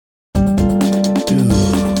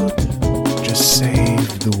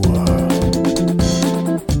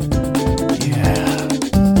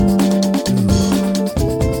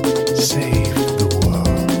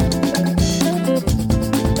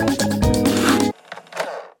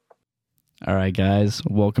All right, guys.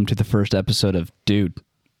 Welcome to the first episode of Dude,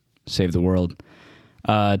 Save the World.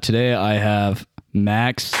 Today I have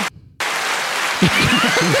Max. Please keep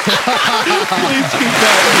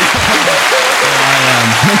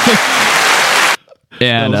that.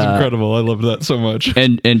 And, that was incredible. I loved that so much.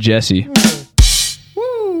 And Jesse.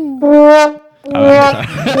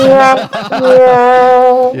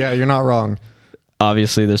 Yeah, you're not wrong.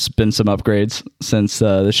 Obviously, there's been some upgrades since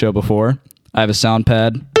the show before. I have a sound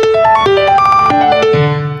pad.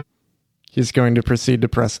 He's going to proceed to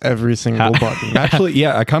press every single button. Actually,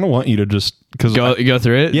 yeah, I kind of want you to just because Go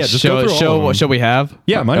through it. Yeah, just show go through all of them. what show we have.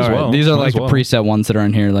 Yeah, might as All right, well. These are Might like as the well. preset ones that are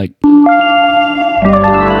in here. Like,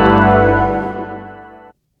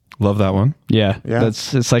 love that one. yeah.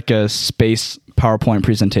 It's like a space PowerPoint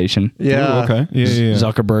presentation. Yeah. Ooh, okay. Yeah.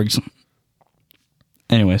 Zuckerberg's.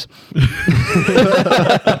 Anyways.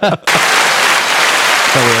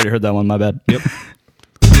 Oh, we already heard that one. My bad. Yep.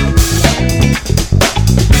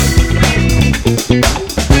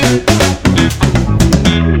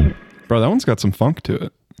 Bro, that one's got some funk to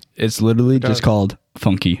it. It's literally just called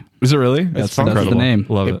Funky. Is it really? That's incredible. the name.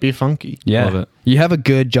 Love It'd it. be funky. Yeah. Love it. You have a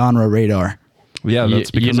good genre radar. Yeah, You-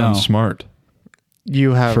 that's because you know. I'm smart.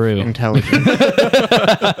 You have For real. intelligence.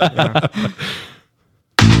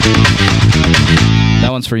 That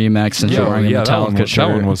one's for you, Max, since you're wearing a Metallica shirt.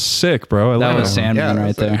 that one was sick, bro. I That love was Sandman Yeah,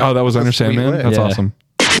 right that's there. Oh, that was Under That's sweet Sandman? lit. That's Yeah. awesome.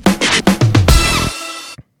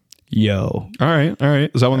 Yo. All right.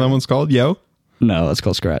 Is that what that one's called? Yo? No, that's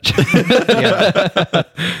called Scratch.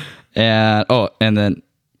 Yeah. and then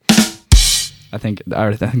I think I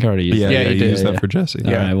already used that. Yeah, you you did, used that yeah. for Jesse.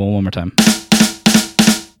 All right, well, one more time.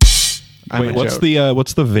 I'm Wait, a what's joke.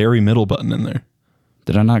 what's the very middle button in there?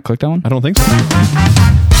 Did I not click that one? I don't think so.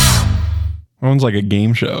 That one's like a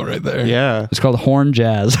game show right there. Yeah. It's called Horn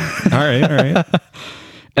Jazz. All right.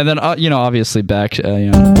 And then, obviously back, Cause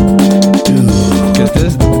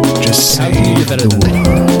this, Just how can you get save better the than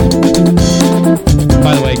that?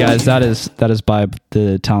 By the way, guys, that is by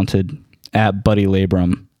the talented Buddy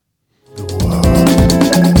Labrum.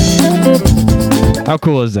 How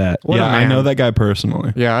cool is that? What a Yeah, I man. know that guy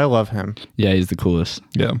personally. Yeah, I love him. Yeah, he's the coolest.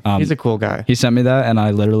 Yeah. He's a cool guy. He sent me that, and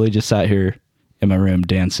I literally just sat here in my room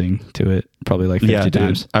dancing to it probably like 50 Yeah,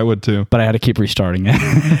 times. dude. I would too. But I had to keep restarting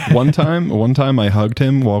it. One time I hugged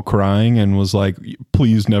him while crying and was like,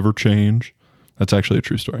 please never change. That's actually a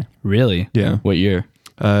true story. Really? Yeah. What year?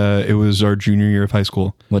 It was our junior year of high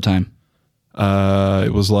school. What time?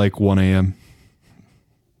 It was like 1 a.m.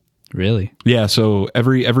 Really? Yeah, so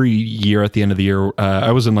every year at the end of the year,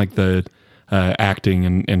 I was in like the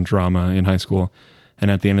acting and drama in high school. And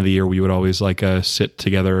at the end of the year, we would always like sit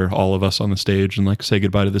together, all of us on the stage, and like say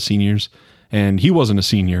goodbye to the seniors. And he wasn't a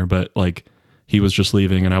senior, but like he was just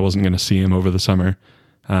leaving, and I wasn't going to see him over the summer.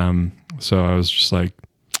 So I was just like,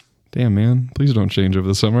 "Damn, man, please don't change over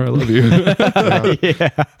the summer. I love you."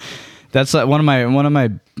 Yeah. That's like one of my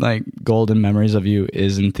like golden memories of you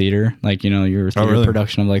is in theater. Like, your theater really?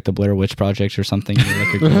 production of like the Blair Witch Project or something. You're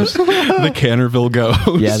like a ghost. The Canterville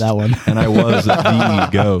Ghost. Yeah, that one. And I was the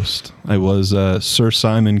ghost. I was Sir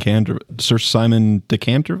Simon de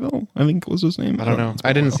Canterville, I think was his name. I don't know.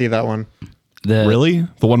 I didn't see that one. Really?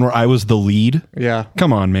 The one where I was the lead? Yeah.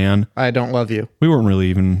 Come on, man. I don't love you. We weren't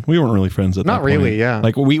really friends at that Not point. really, yeah.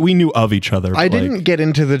 Like we knew of each other. I but, like, didn't get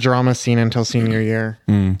into the drama scene until senior year,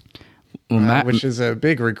 Well, Matt, which is a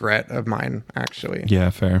big regret of mine, actually.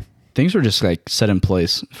 Yeah, fair. things were just like set in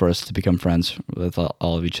place for us to become friends with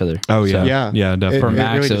all of each other. Oh yeah. Yeah. Yeah, definitely. For It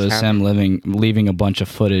Max, really it was just him leaving a bunch of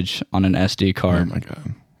footage on an SD Oh card my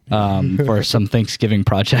god. for some Thanksgiving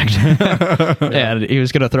project, and he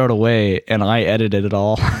was gonna throw it away, and I edited it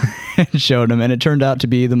all and showed him, and it turned out to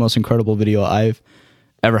be the most incredible video I've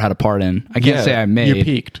ever had a part in. I can't say I made. You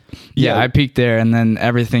peaked. Yeah, I peaked there, and then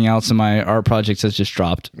everything else in my art projects has just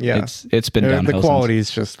dropped. Yeah. it's been downhill. The quality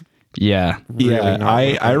is just Yeah. really Yeah, not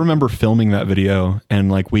I working. remember filming that video,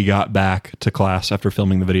 and like we got back to class after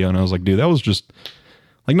filming the video, and I was like, dude, that was just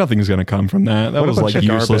like nothing's gonna come from that. That What a was bunch like of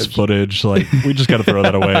useless garbage. footage. Like we just got to throw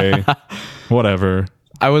that away. Whatever.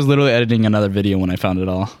 I was literally editing another video when I found it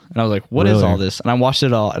all. And I was like, "What is Really? all this?" And I watched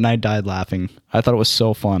it all and I died laughing. I thought it was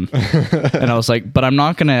so fun. And I was like, "But I'm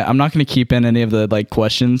not going to keep in any of the like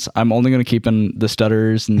questions. I'm only going to keep in the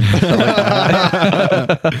stutters and stuff like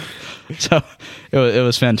that." So it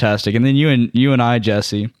was fantastic. And then you and I,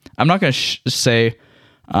 Jesse, I'm not going to say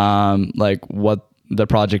like what the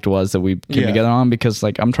project was that we came Yeah. together on, because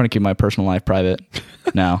like I'm trying to keep my personal life private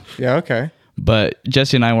now. yeah, okay. But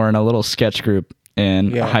Jesse and I were in a little sketch group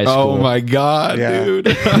in Yeah. high school. Oh my god, Yeah. dude.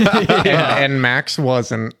 And Max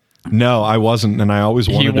wasn't. No, I wasn't, and I always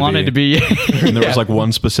wanted He wanted to be. And there was like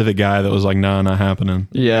one specific guy that was like, "Nah, not happening."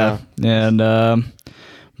 Yeah. And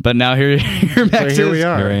but now here Max here we is.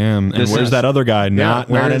 are. Here I am. And This where's is- that other guy? Not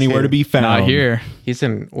where is anywhere he? to be found. Not here. He's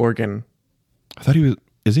in Oregon. I thought he was.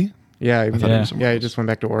 Is he? Yeah, thought he Yeah. was somewhere he else. just went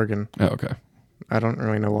back to Oregon. Oh, okay. I don't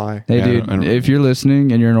really know why. Hey, Yeah, dude, I don't- if you're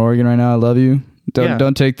listening and you're in Oregon right now, I love you. Yeah.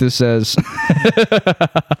 Don't take this as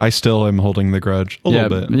I still am holding the grudge a little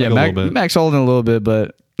bit. Yeah, like a little bit. Max holding a little bit,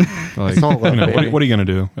 but Like, It's all love, what baby. are you gonna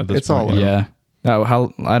do at this It's point? all you know? yeah.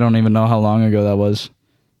 How I don't even know how long ago that was.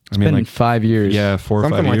 It's I mean, been like 5 years. yeah, 4 or 5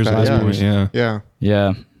 Something like years that, at this yeah. point. Yeah,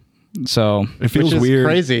 Yeah, Yeah. So it feels which is weird.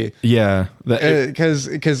 crazy. Yeah,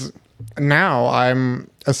 Because now I'm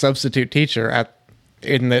a substitute teacher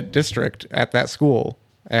in the district at that school,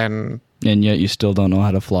 and and yet you still don't know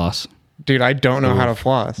how to floss. dude, I don't know how to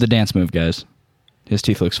floss. The dance move, guys. His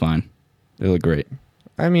teeth looks fine. They look great.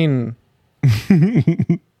 I mean,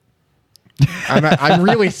 I'm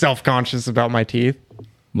really self-conscious about my teeth.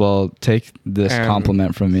 Well, take this And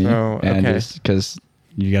compliment from me, so, and okay. just because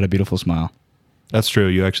you got a beautiful smile. that's true.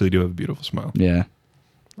 You actually do have a beautiful smile. Yeah.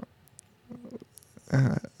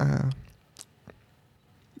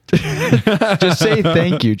 Just say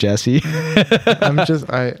thank you, Jesse.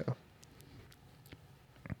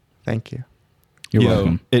 Thank you. You're Yeah,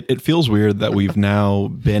 welcome. It feels weird that we've now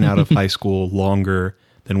been out of high school longer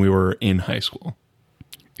than we were in high school.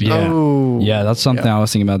 Yeah. Oh, Yeah, that's something yeah. I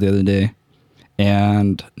was thinking about the other day.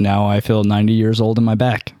 And now I feel 90 years old in my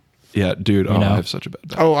back. Yeah, dude. Oh, know? I have such a bad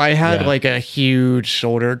back. Oh, I had Yeah. like a huge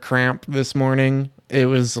shoulder cramp this morning. It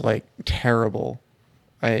was like terrible.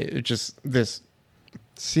 Just this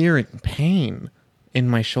searing pain in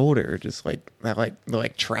my shoulder, just like that, like the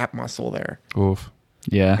trap muscle there. Oof.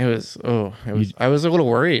 Yeah. It was. I was a little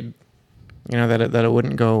worried, that it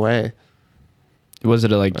wouldn't go away. Was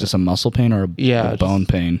it like just a muscle pain or a Yeah, bone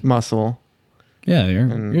pain? Muscle. Yeah,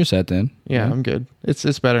 you're set then. Yeah, I'm good.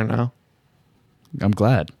 It's better now. I'm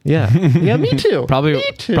glad. Yeah, yeah, me too. Probably me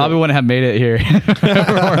too. wouldn't have made it here.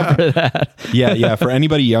 For that. Yeah. For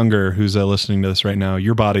anybody younger who's listening to this right now,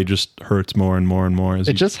 your body just hurts more and more and more as,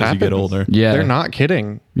 It just as you get happens. older. Yeah. They're not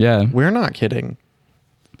kidding. Yeah. We're not kidding.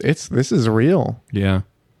 This is real. Yeah.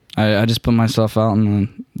 I just put myself out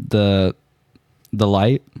in the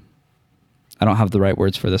light. I don't have the right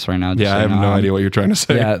words for this right now. just Yeah, so I have you know. no idea what you're trying to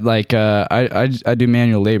say. Yeah, like I do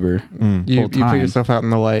manual labor. You put time. yourself out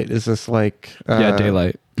in the light. Is this like Yeah,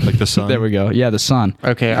 daylight. Like the sun. There we go. Yeah, the sun.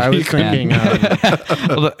 Okay, I was thinking.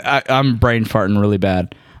 Well, I'm brain farting really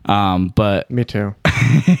bad. But Me too.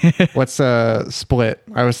 What's Split?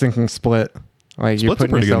 I was thinking Split. Like you Split's a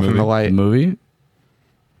putting pretty good yourself in the movie. light. movie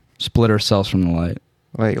split ourselves from the light.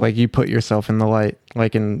 Like you put yourself in the light.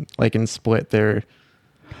 Like in Split. There.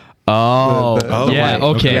 Oh, the yeah. light.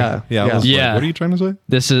 Okay. Yeah. Yeah. I was Yeah. like, what are you trying to say?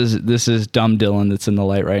 This is dumb Dylan that's in the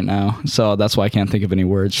light right now. So that's why I can't think of any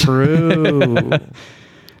words. True.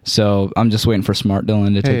 So I'm just waiting for smart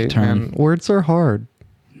Dylan to Hey, take a turn. man, words are hard.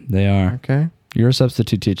 They are. Okay. You're a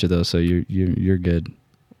substitute teacher though, so you're good.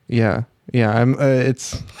 Yeah. Yeah. I'm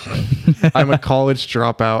a college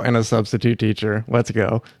dropout and a substitute teacher. Let's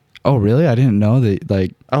go. Oh, really? I didn't know that.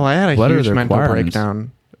 Like, Oh, I had a What are huge the mental requirements?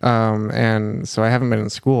 breakdown. And so I haven't been in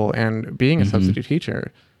school, and being a substitute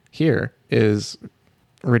teacher here is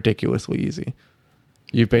ridiculously easy.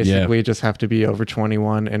 You basically just have to be over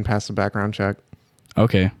 21 and pass a background check.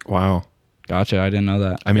 okay, Wow. gotcha. I didn't know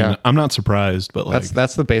that. I mean, Yeah. I'm not surprised, but like,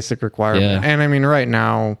 That's the basic requirement. Yeah. And I mean, right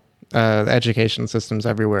now, the education systems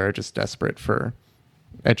everywhere are just desperate for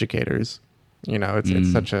educators.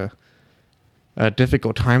 It's such a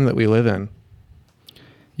difficult time that we live in.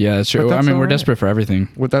 Yeah, that's But true. that's I mean, we're all right. desperate for everything.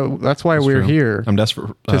 That's why it's we're true. here. I'm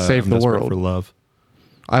desperate to save I'm the desperate world. for love.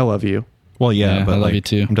 I love you. Well, yeah, Yeah, but I love like, you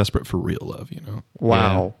too. I'm desperate for real love.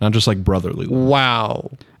 Wow. not just like brotherly love.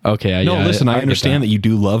 Wow. Okay. No, yeah, listen, I get understand that you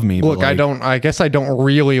do love me. Look, but like, I guess I don't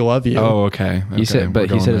really love you. Oh, okay. He said, but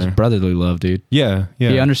he said it's it's brotherly love, dude. Yeah, yeah.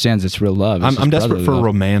 He understands it's real love. It's I'm just desperate brotherly for love.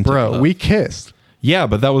 romantic. Bro, love. we kissed. Yeah,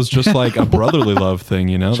 but that was just like a brotherly love thing,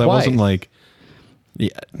 That wasn't Twice. like. Yeah,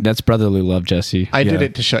 That's brotherly love, Jesse. I did Yeah.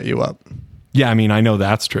 it to shut you up. yeah. I mean, I know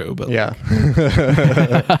that's true, but Yeah.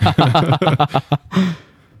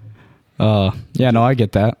 Yeah, no, I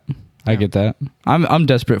get that. I get that. I'm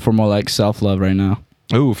desperate for more like self love right now.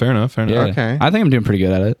 oh, fair enough. Fair enough. Yeah. Okay. I think I'm doing pretty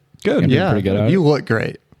good at it. Good. I'm doing Yeah. pretty good at You it. look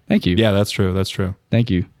great. Thank you. Yeah, that's true. That's true. Thank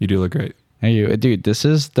you. You do look great. Thank you. Dude, this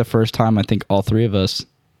is the first time I think all three of us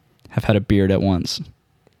have had a beard at once.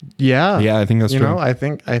 Yeah. Yeah, I think that's true. I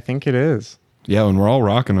think it is. Yeah, and we're all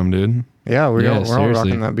rocking them, dude. Yeah, we're Yeah, all seriously.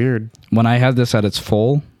 rocking that beard. When I had this at its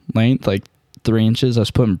full length, like 3 inches. I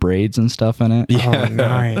was putting braids and stuff in it. Oh,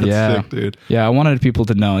 nice. That's Yeah. sick, dude. Yeah, I wanted people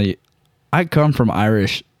to know I come from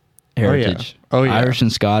Irish heritage. Oh, yeah. Irish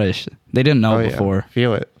and Scottish. They didn't know Oh, before. Yeah.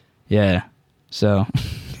 Feel it. Yeah. So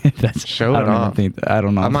that's Show I it don't even off. I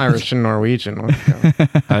don't know. I'm Irish and Norwegian. Let's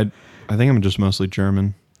go. I think I'm just mostly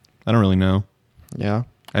German. I don't really know. Yeah.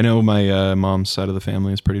 I know my mom's side of the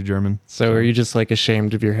family is pretty German. So are you just like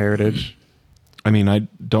ashamed of your heritage? I mean, I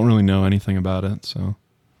don't really know anything about it, so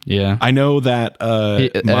Yeah. I know that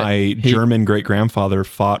my he- German great grandfather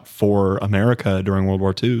fought for America during World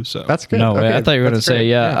War II. So That's good. No way. Okay, I thought you were going to that's say, great.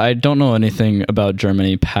 yeah, I don't know anything about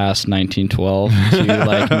Germany past 1912 to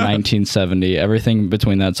like 1970. Everything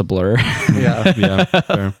between that's a blur. Yeah. yeah,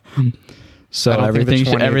 fair. So I don't think the everything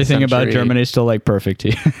 20th everything about century- Germany is still like perfect.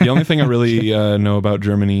 The only thing I really know about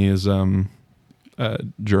Germany is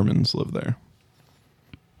Germans live there.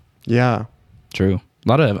 Yeah. True. A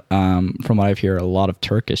lot of, from what I've heard, a lot of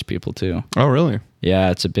Turkish people too. Oh, really?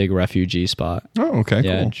 Yeah, it's a big refugee spot. Oh, okay,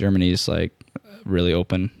 Yeah, cool. Germany's like really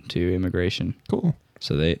open to immigration, Cool.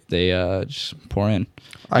 so they just pour in.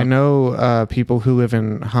 I know people who live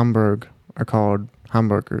in Hamburg are called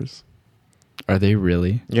Hamburgers. Are they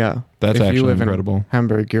really? Yeah. That's If you actually live incredible. in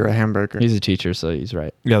Hamburg, you're a hamburger. He's a teacher, so he's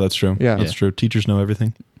right. Yeah, that's true. Yeah. That's true. Teachers know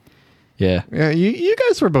everything. Yeah, Yeah, you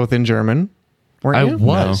guys were both in German, weren't I you?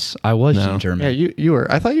 was. I was No. in German. Yeah, you were.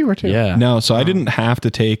 I thought you were too. Yeah. No, so I didn't have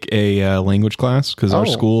to take a language class because our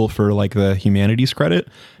Oh. school, for like the humanities credit,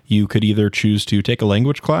 you could either choose to take a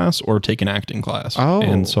language class or take an acting class. Oh.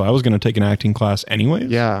 And so I was going to take an acting class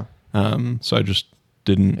anyways. Yeah. So I just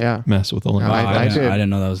didn't Yeah. mess with the Oh, language. I did. I didn't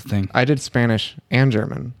know that was a thing. I did Spanish and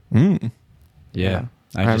German. Mm. Yeah,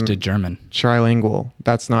 I I'm- just did German. Trilingual.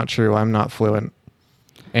 That's not true. I'm not fluent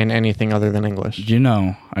in anything other than English. You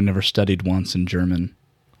know, I never studied once in German,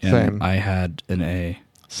 and Same. I had an A.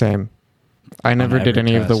 Same. I never did every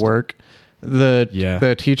any of the test. work. Yeah.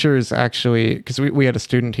 The teachers actually, because we had a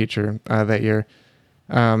student teacher that year,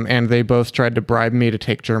 and they both tried to bribe me to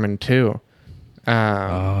take German too.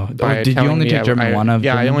 By did you telling only me take German one of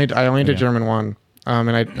Yeah, I German? only did Okay. German one, and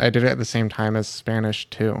I did it at the same time as Spanish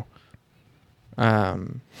too.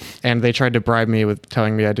 And they tried to bribe me with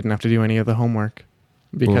telling me I didn't have to do any of the homework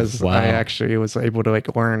because wow. I actually was able to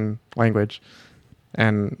like learn language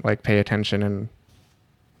and like pay attention and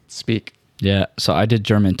speak. Yeah, so I did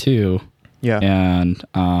German too, Yeah. and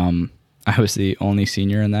I was the only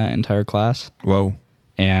senior in that entire class, Whoa.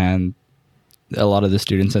 and a lot of the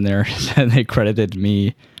students in there said they credited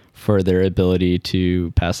me for their ability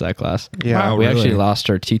to pass that class. Yeah. Wow. we really? actually lost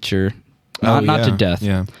our teacher, Oh, not to yeah. death,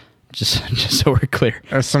 Yeah. just so we're clear.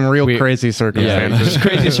 Some real We- crazy Yeah, circumstances. just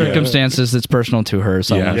crazy circumstances that's personal to her.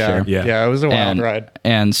 So I'm not Yeah, sure. yeah, it was a wild and, ride.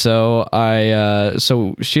 And so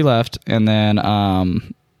so she left, and then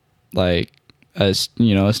like a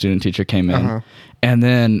student teacher came in, Uh-huh. and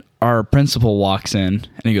then our principal walks in,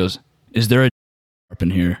 and he goes, "Is there a up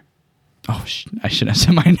in here?" Oh, I shouldn't have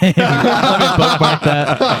said my name. Let me bookmark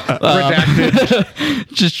that. Redacted.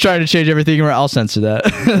 Just trying to change everything around. I'll censor that.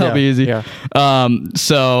 That'll Yeah, be easy. yeah.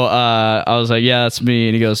 So I was like, "Yeah, that's me."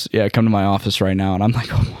 And he goes, "Yeah, come to my office right now." And I'm like,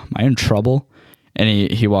 "Oh, am I in trouble?" And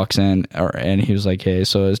he walks in, and he was like, "Hey,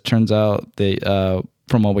 so it turns out they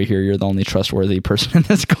from what we hear, you're the only trustworthy person in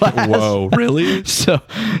this class." Whoa. Really?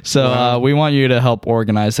 So we want you to help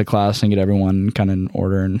organize the class and get everyone kind of in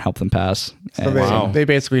order and help them pass. So And they, Wow. they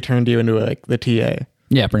basically turned you into like the TA,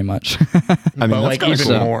 yeah, pretty much. I mean, but that's like kinda even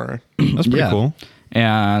cool. more. That's pretty Yeah. cool.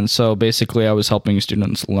 And so basically, I was helping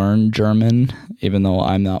students learn German, even though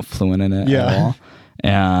I'm not fluent in it Yeah. at all.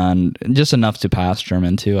 And just enough to pass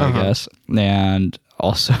German too, I Uh-huh. guess. And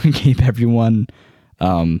also keep everyone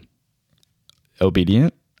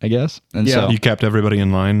obedient, I guess. And Yeah. so You kept everybody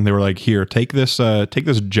in line. They were like, "Here, take this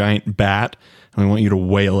giant bat, and we want you to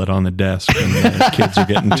whale it on the desk." And the kids are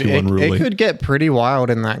getting too unruly. It could get pretty wild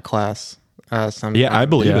in that class. Sometimes. Yeah, I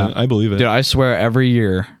believe Yeah. it. I believe it. dude, I swear every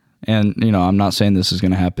year, and I'm not saying this is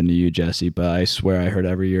going to happen to you, Jesse, but I swear I heard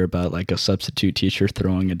every year about like a substitute teacher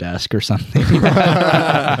throwing a desk or something.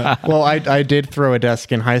 Well, I did throw a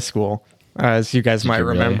desk in high school, as you guys might you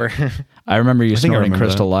really? remember. I remember you think I snorting remember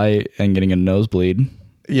Crystal Light and getting a nosebleed.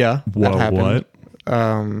 Yeah, Whoa, that happened.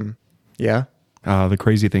 what? Yeah. The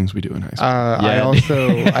crazy things we do in high school. I Yeah.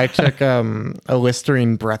 also I took a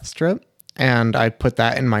Listerine breath strip and I put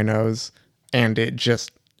that in my nose, and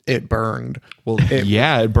it burned. well, it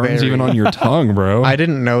yeah, it burns very- even on your tongue, bro. I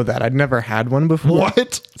didn't know that. I'd never had one before.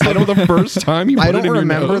 What? I don't the first time you put I it don't in your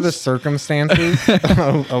remember nose? the circumstances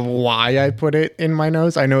of why I put it in my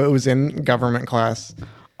nose. I know it was in government class.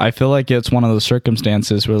 I feel like it's one of those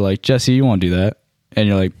circumstances where like, Jesse, you won't do that. And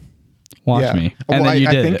you're like, watch me. And Well, then you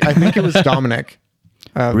did. I think it was Dominic.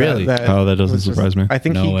 Really? Oh, that doesn't was just- surprise me. I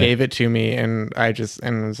think No he way. gave it to me, and I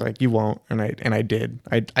was like, "You won't," and I did.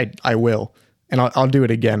 I will, and I'll do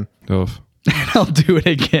it again. Oof. I'll do it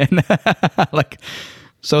again. Like,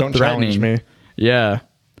 so Don't threatening. challenge me. Yeah.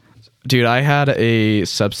 Dude, I had a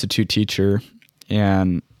substitute teacher,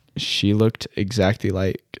 and she looked exactly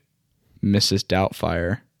like Mrs.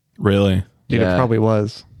 Doubtfire. Really? Dude, Yeah. it probably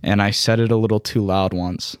was. And I said it a little too loud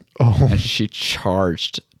once. Oh, And she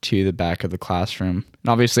charged to the back of the classroom. And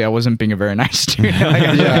obviously, I wasn't being a very nice student. Like,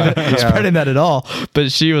 I wasn't spreading that at all.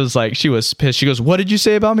 But she was pissed. She goes, "What did you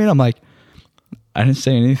say about me?" And I'm like, "I didn't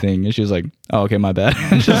say anything." And she was like, "Oh, okay, my bad."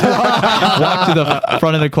 And just walked to the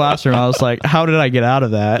front of the classroom. I was like, "How did I get out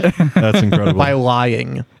of that?" That's incredible. by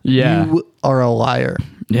lying. Yeah. You are a liar.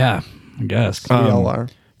 Yeah, I guess. We all are.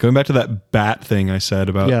 Going back to that bat thing I said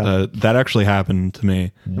about Yeah. that actually happened to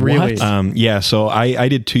me. Really? Yeah, so I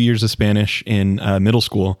did 2 years of Spanish in middle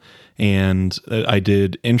school, and I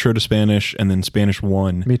did intro to Spanish and then Spanish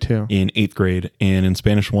 1. Me too. In 8th grade. And in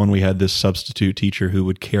Spanish 1, we had this substitute teacher who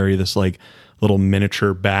would carry this like little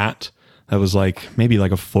miniature bat that was like maybe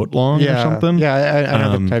like a foot long or something. Yeah, I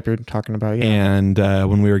know the type you're talking about. Yeah. And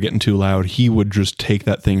when we were getting too loud, he would just take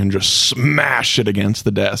that thing and just smash it against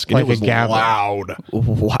the desk. And Like it was a gavel. loud.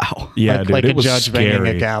 Wow. Yeah, like, dude, like it a was judge banging scary.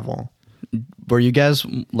 a gavel. Were you guys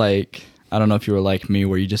like, I don't know if you were like me,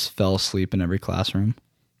 where you just fell asleep in every classroom?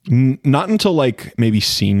 Not until like maybe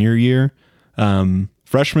senior year.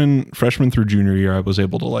 Freshman through junior year, I was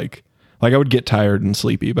able to like I would get tired and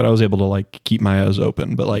sleepy, but I was able to like keep my eyes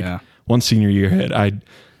open. But like Yeah. once senior year hit,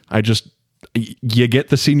 I just you get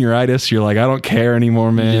the senioritis. You're like, I don't care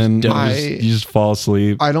anymore, man. doze. You just fall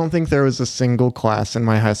asleep. I don't think there was a single class in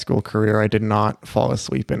my high school career I did not fall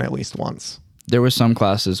asleep in at least once. There were some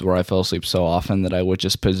classes where I fell asleep so often that I would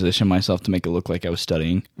just position myself to make it look like I was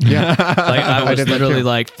studying. Yeah. Like I was did that literally too.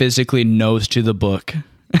 like physically nose to the book.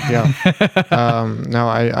 Yeah. No,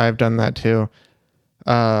 I've done that too.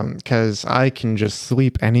 Cause I can just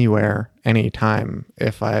sleep anywhere, anytime.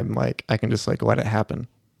 If I'm like, I can just like let it happen.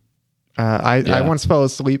 I Yeah. once fell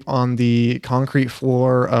asleep on the concrete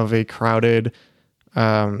floor of a crowded,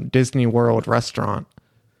 Disney World restaurant,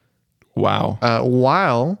 Wow.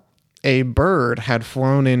 while a bird had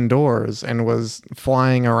flown indoors and was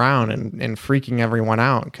flying around and freaking everyone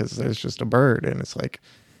out because there's just a bird and it's like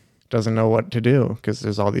doesn't know what to do because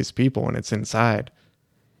there's all these people and it's inside.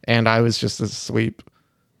 And I was just asleep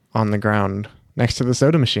on the ground next to the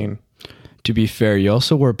soda machine. To be fair, you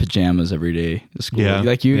also wore pajamas every day to school. Yeah.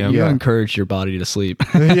 Like you Yeah. encouraged your body to sleep.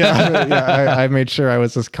 I made sure I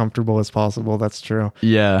was as comfortable as possible. That's true.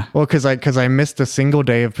 Yeah. Well, because I missed a single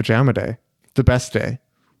day of pajama day, the best day.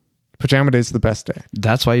 Pajama day is the best day.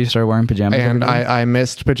 That's why you started wearing pajamas And every day? I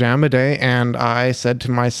missed pajama day, and I said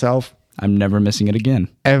to myself, I'm never missing it again.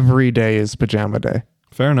 every day is pajama day.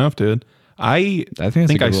 Fair enough, dude. I I think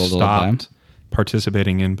it's a I good rule to live by. stopped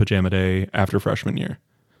participating in pajama day after freshman year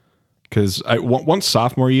because once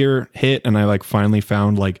sophomore year hit and I like finally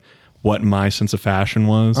found like what my sense of fashion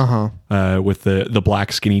was with the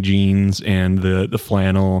black skinny jeans and the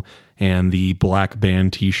flannel and the black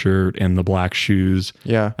band t-shirt and the black shoes.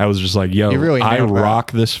 Yeah. I was just like, yo, You really I nailed that.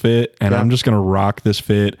 rock this fit and Yeah. I'm just gonna rock this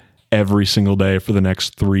fit every single day for the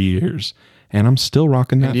next 3 years. And I'm still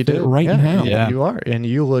rocking that You fit did right now. Yeah. You are, and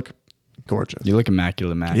you look gorgeous. You look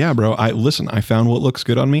immaculate, Max. Yeah, bro. I found what looks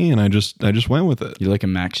good on me, and I just went with it. You look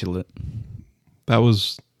immaculate. That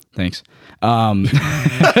was Thanks.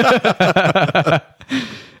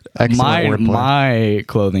 Excellent wordplay. My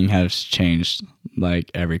clothing has changed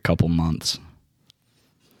like every couple months.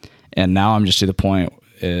 And now I'm just to the point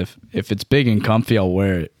if it's big and comfy, I'll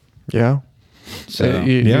wear it. Yeah. So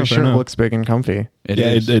Your fair shirt enough. looks big and comfy. it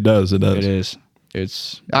is. It does. It does. It is.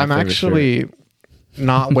 It's my I'm favorite actually shirt.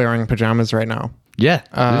 not wearing pajamas right now, Yeah.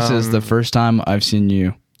 This is the first time I've seen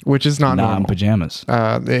you which is not not in normal. pajamas.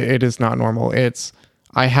 It is not normal.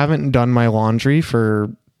 I haven't done my laundry for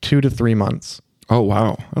 2 to 3 months. Oh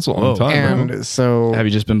wow, that's a long Whoa. time. bro. And so Have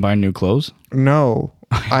you just been buying new clothes? no,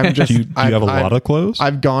 I'm just Do you have a lot of clothes?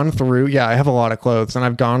 I've gone through, yeah, I have a lot of clothes and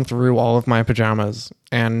I've gone through all of my pajamas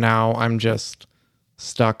and now I'm just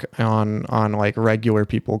stuck on like regular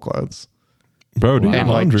people clothes Bro, do you and have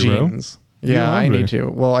like laundry, bro? jeans. Do Yeah, I laundry. need to.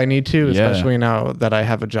 Well, I need to, Yeah. especially now that I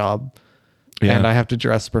have a job Yeah. and I have to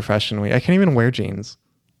dress professionally. I can't even wear jeans.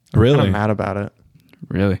 Really? I'm mad about it.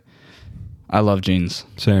 Really? I love jeans.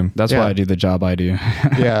 Same. That's Yeah. why I do the job I do.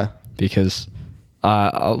 Yeah. Because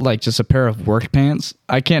like just a pair of work pants,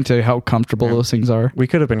 I can't tell you how comfortable those things are. We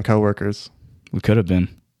could have been coworkers, We could have been.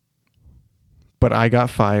 but I got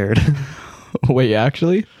fired. Wait,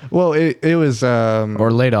 actually? Well, it was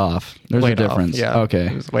Or laid off? There's a laid off, difference. Yeah. Okay.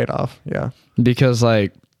 It was laid off. Yeah. Because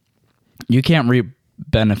like you can't reap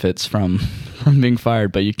benefits from being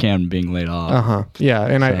fired, but you can being laid off. Yeah,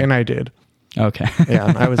 and I did. Okay.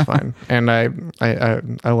 Yeah, I was fine, and I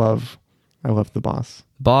love the boss.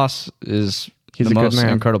 Boss is He's the a good most man.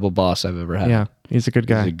 incredible boss I've ever had. Yeah, he's a good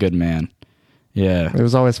He's guy. a good man. Yeah. It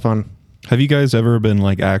was always fun. Have you guys ever been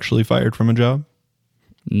like actually fired from a job?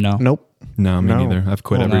 No. Nope. No, me No. neither. I've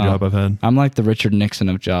quit Oh, every no. job I've had. I'm like the Richard Nixon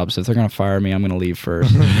of jobs. If they're gonna fire me, I'm gonna leave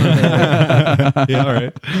first. Yeah, all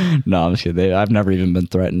right. No, I'm just kidding. I've never even been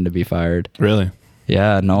threatened to be fired. Really?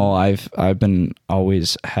 Yeah, no, I've been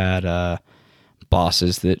always had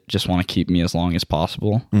bosses that just want to keep me as long as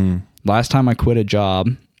possible. Last time I quit a job,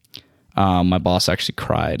 my boss actually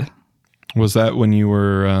cried. Was that when you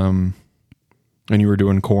were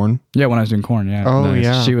doing corn? Yeah, when I was doing corn. Yeah. Oh,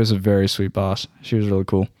 yeah. She was a very sweet boss. She was really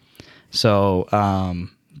cool. So,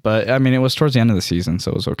 but I mean, it was towards the end of the season,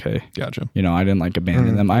 so it was okay. Gotcha. You know, I didn't like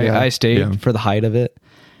abandon them. yeah. I stayed Yeah. for the height of it,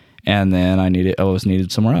 and then I was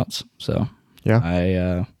needed somewhere else. So Yeah.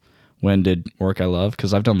 I went and did work I love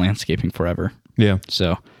because I've done landscaping forever. Yeah.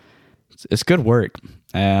 So it's good work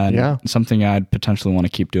and Yeah. something I'd potentially want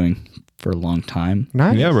to keep doing for a long time.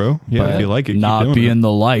 Nice. Yeah, bro. Yeah, But if you like it, keep not doing be it. in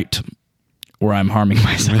the light where I'm harming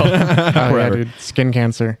myself. Oh, yeah, forever. dude. Skin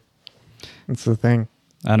cancer. That's the thing.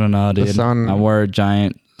 I don't know, dude. sun- I wear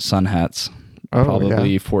giant sun hats, Oh,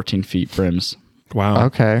 probably yeah. 14 feet brims. Wow.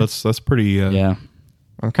 Okay. That's pretty. Yeah.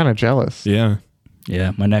 I'm kind of jealous. Yeah.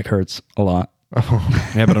 Yeah. My neck hurts a lot.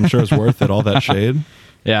 Yeah, but I'm sure it's worth it. All that shade.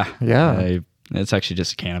 Yeah. Yeah. It's actually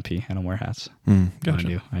just a canopy. I don't wear hats.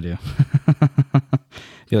 Gotcha. I do. I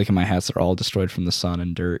feel like my hats are all destroyed from the sun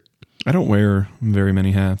and dirt. I don't wear very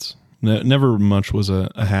many hats. Never much was a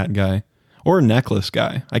hat guy or a necklace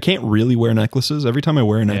guy. I can't really wear necklaces. Every time I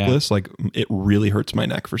wear a necklace, like it really hurts my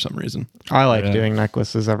neck for some reason. I like Yeah. doing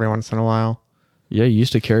necklaces every once in a while. Yeah, you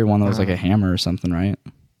used to carry one that was like a hammer or something, right?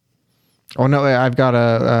 Oh no, I've got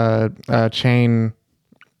a chain,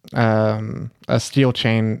 a steel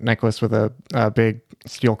chain necklace with a big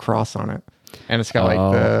steel cross on it, and it's got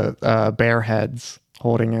like the bear heads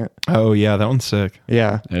holding it. Oh yeah, that one's sick.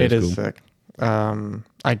 Yeah, That it is is cool. sick.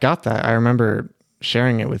 I got that. I remember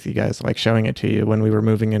sharing it with you guys, like showing it to you when we were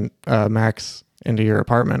moving in Max into your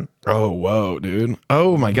apartment. Oh whoa, dude.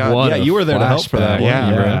 Oh my god. What yeah, a you were there to help for that. flashback. weren't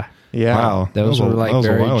you, Yeah. bro? Yeah. Wow. Those That were was like a while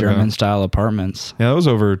very ago. German style apartments. Yeah, that was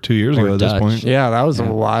over 2 years Or ago at this Dutch. point. Yeah, that was a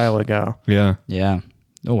while ago. Yeah. Yeah.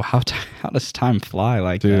 Oh, how does time fly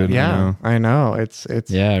like Dude. that? Yeah, I know. It's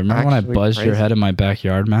Yeah, remember when I actually buzzed your crazy. head in my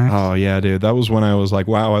backyard, Max? Oh yeah, dude. That was when I was like,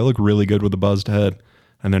 wow, I look really good with a buzzed head,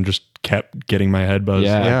 and then just kept getting my head buzzed.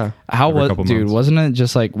 Yeah. Yeah. How Every was, couple dude? months. Wasn't it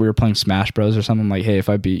just like we were playing Smash Bros or something? Like, hey, if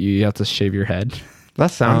I beat you, you have to shave your head.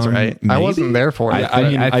 That sounds right. I maybe? wasn't there for it. I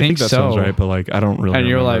mean, I think that sounds so. right, but like, I don't really. And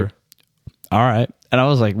you're remember. like, all right. And I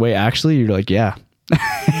was like, wait, actually, you're like, yeah.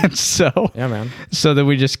 And so Yeah, man. then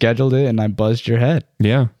we just scheduled it, and I buzzed your head.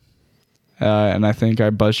 yeah, And I think I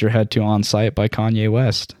buzzed your head to On Sight by Kanye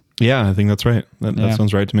West. yeah. I think that's right. That Yeah.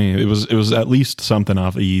 sounds right to me. It was at least something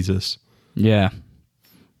off of Yeezus. Yeah.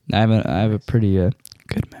 I have a pretty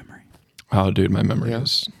good memory. Oh, dude, my memory Yeah.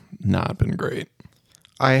 has not been great.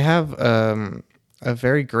 I have a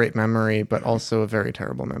very great memory, but also a very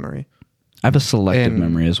terrible memory. I have a selective And-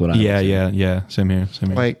 memory, is what I Yeah, would say. yeah. Same here.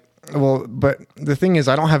 Like, well, but the thing is,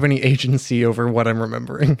 I don't have any agency over what I'm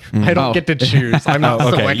remembering. I don't Oh. get to choose. I'm not Oh,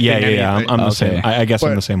 okay. selecting Yeah. anything. I'm the Okay. same. I guess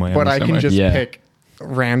I'm the same way. I'm But the I same can way. just Yeah. pick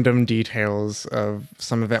random details of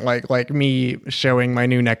some event, like me showing my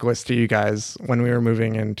new necklace to you guys when you were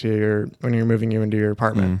moving you into your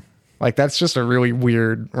apartment. Like that's just a really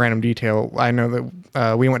weird random detail. I know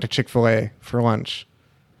that we went to Chick-fil-A for lunch.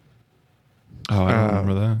 Oh, I don't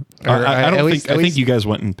remember that. or I don't at think. least- I at think least- you guys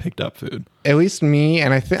went and picked up food. At least me,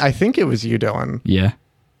 and I think it was you, Dylan. Yeah.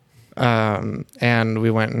 And we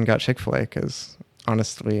went and got Chick-fil-A because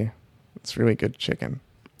honestly, it's really good chicken.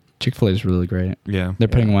 Chick-fil-A is really great. Yeah. They're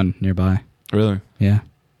putting one nearby. Really? Yeah.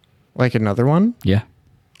 Like another one? Yeah.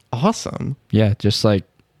 Awesome. Yeah. Just like,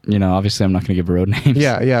 obviously I'm not going to give road names.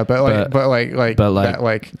 Yeah, but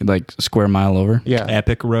Like square mile over. yeah.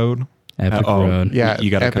 Epic Road. Epic Oh, Road. Yeah,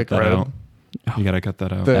 You gotta Epic cut that Road. out. You gotta cut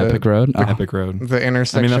that out. The- Epic Road? Oh. Epic Road. The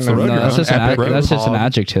intersection that's the of road No, you're that's on. just, Epic that's just an Hog.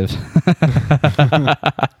 adjective.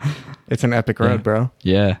 It's an epic road, Yeah. bro.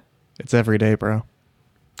 Yeah. It's every day, bro.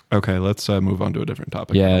 Okay, let's move on to a different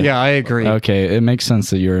topic. Yeah. Yeah, I agree. Okay. It makes sense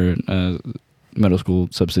that you're a middle school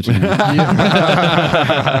substitute. You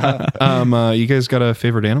guys got a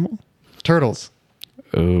favorite animal? Turtles.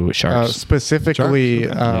 Oh, sharks. Specifically,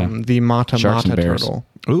 Sharks? Okay. the Mata Sharks and Mata bears. turtle.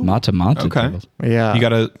 Ooh. Mata Mata Okay. turtles. Yeah. You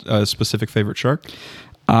got a specific favorite shark?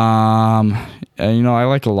 You know, I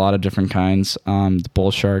like a lot of different kinds. The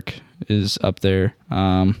bull shark is up there.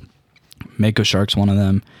 Mako shark's one of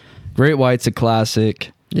them. Great white's a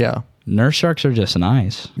classic. Yeah. Nurse sharks are just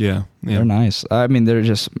nice. Yeah. They're nice. I mean, they're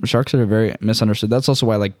just sharks that are very misunderstood. That's also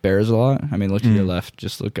why I like bears a lot. I mean, look to your left.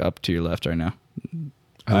 Just look up to your left right now.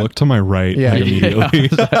 I look to my right Yeah. immediately.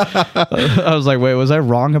 I was like, wait, was I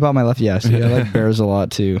wrong about my left? Yes. Yeah, I like bears a lot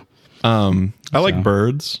too. I like So.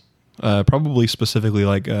 birds. Probably specifically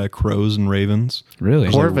like crows and ravens. Really?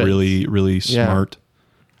 Those are Corvids. really, really Yeah. smart.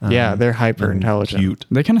 Yeah, they're hyper and intelligent. Cute.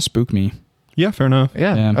 They kind of spook me. Yeah, fair enough.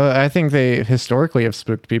 Yeah, Yeah. I think they historically have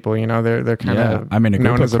spooked people. You know, they're kind of I mean, a group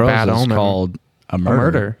known of as a crows bad is omen. called a A murder.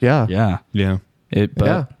 murder. Yeah, Yeah. Yeah. But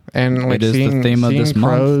yeah, and like it is the seeing, theme of seeing this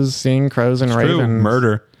month. seeing crows and It's true. ravens.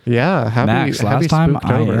 Murder. Yeah, Max, last time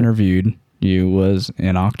I interviewed you was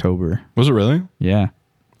in October. Was it really? Yeah.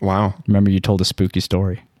 Wow. Remember you told a spooky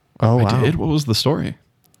story. Oh wow, I did. What was the story?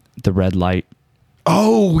 The red light.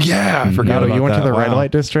 Oh yeah, I forgot No, about you went that. to the red Wow.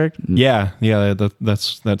 light district. Yeah, yeah.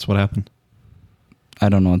 That's what happened. I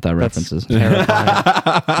don't know what that That's reference is. terrifying.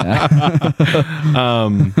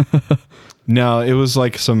 No, it was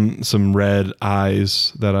like some red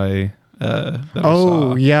eyes that I. That I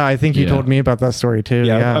Oh saw. yeah, I think you Yeah. told me about that story too.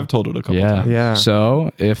 Yeah, Yeah, I've told it a couple Yeah. times. Yeah.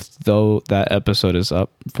 So if though that episode is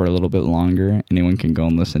up for a little bit longer, anyone can go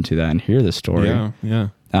and listen to that and hear the story. Yeah, yeah.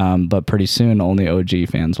 But pretty soon, only OG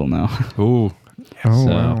fans will know. Ooh, Oh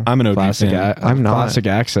So- wow. I'm an OG Classic, fan. I'm not. classic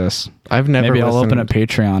access. I've never. Maybe I'll open a listened.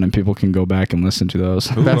 Patreon and people can go back and listen to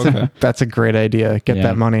those. Ooh, That's okay. that's a great idea. Get Yeah.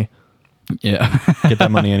 that money. Yeah, Get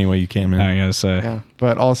that money any way you can, man. I gotta say. Yeah,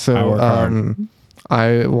 but also I work hard.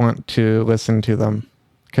 I want to listen to them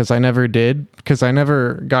because I never did because I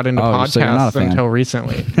never got into Oh, so you're not a podcasts fan. until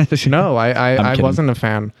recently. No, I kidding. wasn't a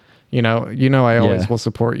fan. You know, I always Yeah. will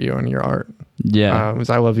support you and your art. Yeah. 'Cause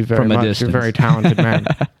I love you very From a much. distance. You're a very talented man.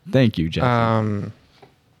 Thank you, Jeff.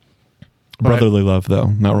 But- Brotherly love,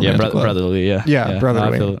 though, not yeah, romantic love. brotherly. Yeah. yeah, No, I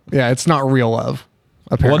brotherly. feel it. Yeah, it's not real love.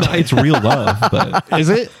 Well, Apparently, no, it's real love, but is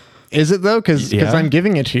it? Is it though? Because Yeah. I'm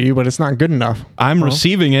giving it to you, but it's not good enough. I'm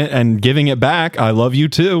receiving it and giving it back. I love you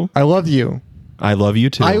too. I love you. I love you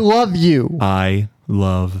too. I love you. I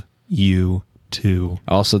love you too.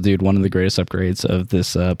 Also, dude, one of the greatest upgrades of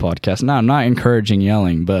this podcast. Now, I'm not encouraging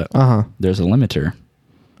yelling, but Uh-huh. there's a limiter.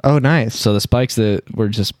 Oh, nice. So the spikes that were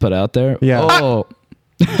just put out there. Yeah. Oh.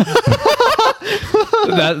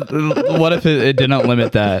 That. What if it didn't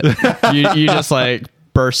limit that? You just like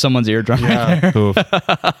burst someone's eardrum. Right there. Oof.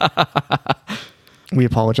 We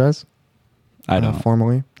apologize. I don't.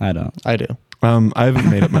 Formally. I don't. I do. I haven't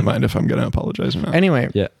made up my mind if I'm going to apologize or not. Anyway,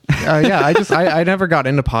 Yeah. I never got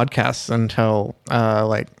into podcasts until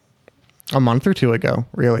like a month or two ago,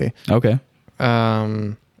 really. Okay.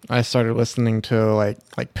 I started listening to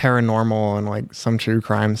like paranormal and like some true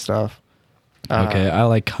crime stuff. Okay. I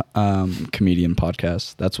like comedian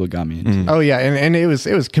podcasts. That's what got me into it. Oh yeah, and it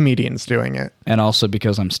was comedians doing it. And also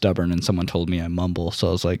because I'm stubborn and someone told me I mumble. So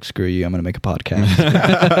I was like, screw you. I'm going to make a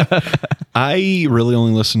podcast. I really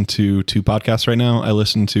only listen to 2 podcasts right now. I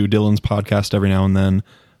listen to Dylan's podcast every now and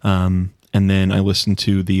then I listen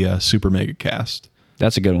to the Super Mega Cast.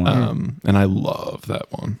 That's a good one. And I love that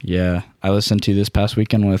one. Yeah. I listened to this past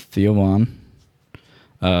weekend with Theo Vaughn.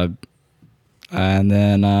 And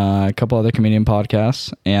then a couple other comedian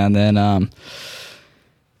podcasts. And then I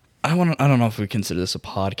don't know if we consider this a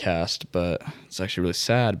podcast, but it's actually really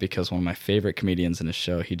sad because one of my favorite comedians in the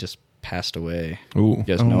show, he just passed away. Ooh. You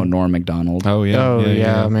guys know Norm Macdonald. Oh yeah. Oh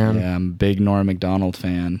yeah, man. Yeah, I'm a big Norm Macdonald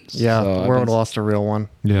fan. Yeah, So the I've world been- lost a real one.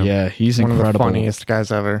 Yeah. he's One incredible. of the funniest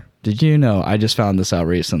guys ever. Did you know? I just found this out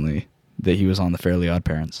recently that he was on the Fairly Odd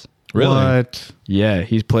Parents. Really? What? Yeah,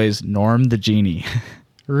 he plays Norm the Genie.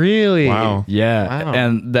 Really? Wow. Yeah, Wow.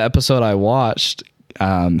 and the episode I watched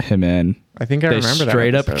him in, I think I they remember that.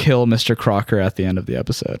 straight up episode. kill Mr. Crocker at the end of the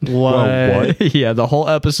episode. What? Yeah, the whole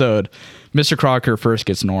episode, Mr. Crocker first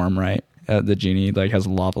gets Norm, right? The genie like has a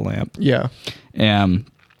lava lamp. Yeah. And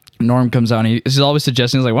Norm comes out and he's always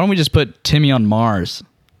suggesting, he's like, why don't we just put Timmy on Mars?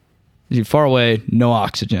 He's far away, no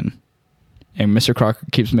oxygen. And Mr. Crocker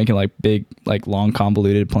keeps making like big, like long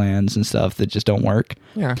convoluted plans and stuff that just don't work.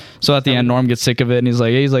 Yeah. So at the end, Norm gets sick of it and he's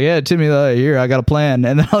like, yeah, Timmy, here, I got a plan.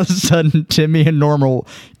 And then all of a sudden, Timmy and Norm are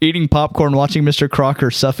eating popcorn, watching Mr.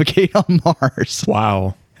 Crocker suffocate on Mars.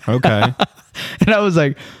 Wow. Okay. And I was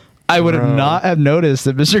like, I would have Bro. not have noticed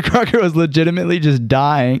that Mr. Crocker was legitimately just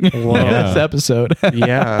dying in Whoa. this episode.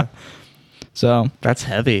 Yeah. So, That's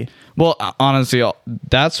heavy. well, honestly,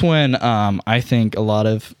 that's when I think a lot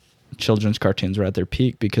of children's cartoons were at their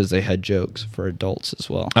peak because they had jokes for adults as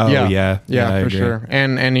well. Oh yeah, yeah, I for agree. sure.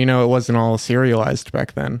 And you know, it wasn't all serialized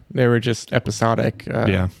back then. They were just episodic,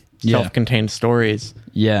 Yeah. self-contained stories.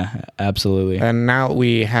 Yeah, absolutely. And now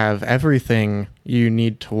we have everything you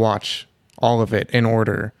need to watch, all of it in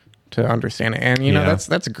order to understand it. And you know, Yeah.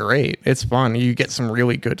 that's great. It's fun. You get some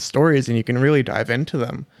really good stories and you can really dive into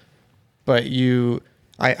them. But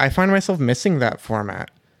I find myself missing that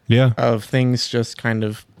format Yeah. of things just kind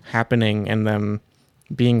of happening and them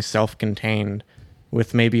being self-contained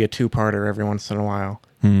with maybe a two-parter every once in a while.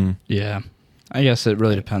 Yeah. I guess it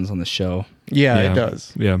really depends on the show. Yeah, Yeah. it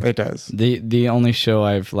does. Yeah. It does. The only show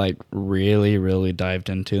I've like really dived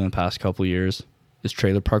into in the past couple years is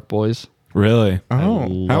Trailer Park Boys. Really? I Oh,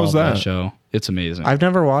 love How was that? show? It's amazing. I've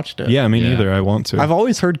never watched it. Yeah, me Yeah. neither. I want to. I've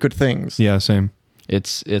always heard good things. yeah, same.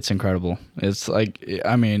 It's incredible. It's like,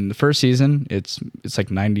 I mean, the first season it's like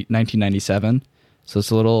 1997, so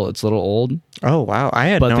it's a little old. Oh, wow. I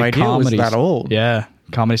had But no the idea it was comedy's- that old. Yeah,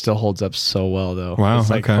 comedy still holds up so well though. Wow, It's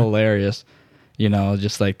like okay. hilarious. You know,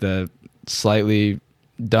 just like the slightly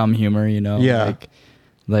dumb humor. You know, Yeah.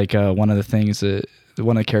 Like one of the things that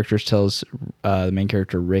one of the characters tells the main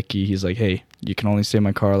character Ricky, he's like, "Hey, you can only stay in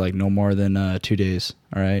my car like no more than 2 days.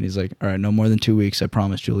 All right?" And he's like, "All right, no more than 2 weeks. I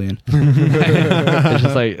promise, Julian." It's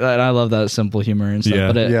just like, and I love that simple humor and stuff.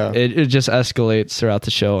 Yeah. But Yeah. it just escalates throughout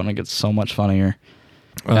the show, and it gets so much funnier.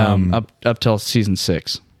 Up till season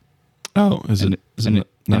 6. Oh, is And- it is and it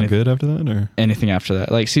not and it- good after that or? Anything after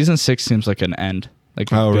that, like season 6 seems like an end,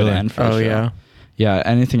 like a Oh, good really? end for the Oh, show. yeah. Yeah,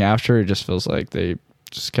 anything after it just feels like they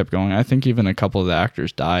just kept going. I think even a couple of the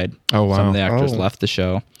actors died. Oh, wow. Some of the actors Oh. left the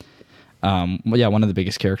show. Well, yeah, one of the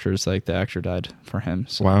biggest characters, like the actor died for him.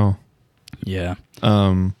 So, Wow. yeah.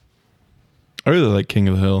 I really like King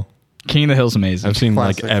of the Hill. King of the Hill's amazing. I've seen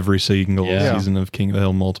Classic. like every single Yeah. season of King of the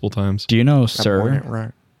Hill multiple times. Do you know Got Sir,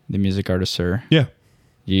 right. the music artist Sir? Yeah.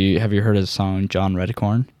 Have you heard of the song John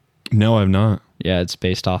Redcorn? No, I've not. Yeah, it's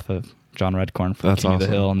based off of John Redcorn from That's King of the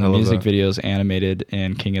awesome. Hill, and I the love music that. video is animated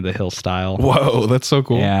in King of the Hill style. Whoa, that's so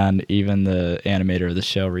cool. And even the animator of the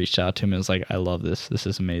show reached out to him and was like, "I love this. This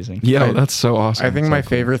is amazing." Yeah, that's so awesome. I think So my cool.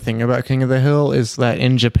 favorite thing about King of the Hill is that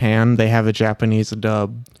in Japan they have a Japanese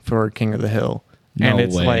dub for King of the Hill, and No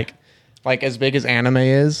it's way. like as big as anime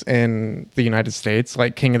is in the United States,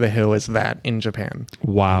 like King of the Hill is that in Japan.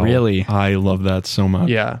 Wow. Really? I love that so much.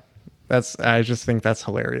 Yeah, I just think that's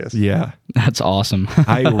hilarious. Yeah. That's awesome.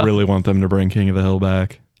 I really want them to bring King of the Hill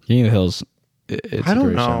back. King of the Hills. It's I a don't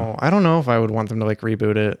great know. show. I don't know if I would want them to like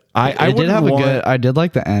reboot it. I It did wouldn't have a want- good. I did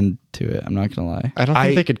like the end to it. I'm not gonna lie. I don't think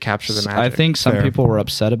I- they could capture the magic. I think some Fair. people were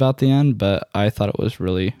upset about the end, but I thought it was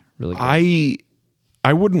really good.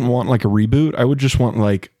 I wouldn't want like a reboot. I would just want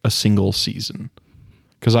like a single season.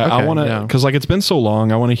 Because I Okay, want to, yeah. because like it's been so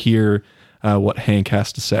long. I want to hear what Hank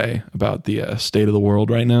has to say about the state of the world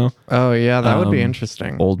right now. Oh yeah, that would be Um,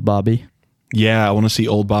 interesting. Old Bobby. Yeah, I want to see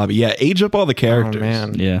old Bobby. Yeah, age up all the Oh characters.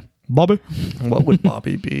 man, Yeah, Bobby. what would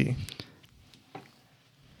Bobby be?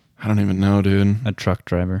 I don't even know, dude. A truck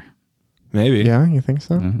driver. Maybe. Yeah, you think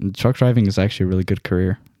so? Yeah, truck driving is actually a really good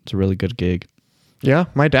career. It's a really good gig. Yeah,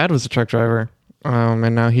 my dad was a truck driver,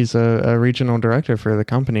 and now he's a regional director for the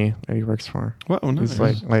company that he works for. Whoa, nice.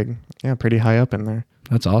 He's like yeah, pretty high up in there.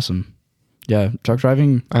 That's awesome. Yeah, truck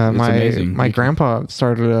driving. It's My amazing. my You can- grandpa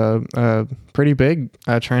started a pretty big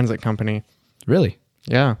transit company. Really?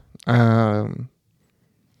 Yeah,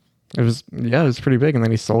 it was pretty big, and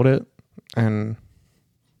then he sold it, and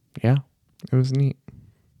yeah, it was neat.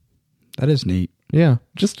 That is neat. Yeah,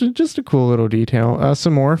 just a cool little detail.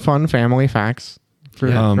 Some more fun family facts for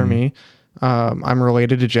Yeah. me. I'm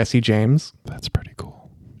related to Jesse James. That's pretty cool.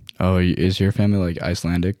 Oh, is your family like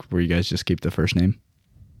Icelandic, where you guys just keep the first name?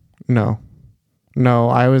 No,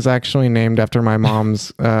 I was actually named after my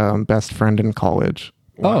mom's best friend in college,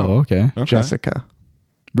 Oh, okay. Okay. Jessica.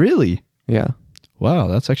 Really? Yeah, Wow,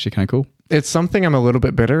 that's actually kind of cool. it's something I'm a little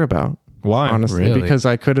bit bitter about, Why? honestly, Really? because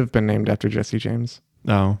I could have been named after Jesse James.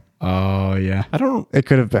 No. Oh, yeah. I don't It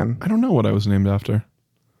could have been. know what I was named after.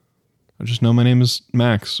 I just know my name is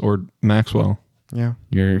Max or Maxwell. Yeah.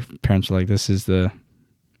 Your parents were like, "This is the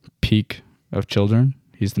peak of children.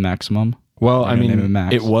 He's the maximum." Well, I'm I gonna name mean, him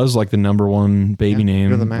Max. it was like the number one baby Yeah,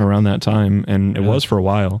 you're the name Max. around that time, and it Yeah. was for a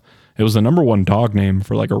while. It was the number one dog name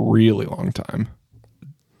for like a really long time.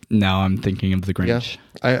 Now I'm thinking of the Grinch.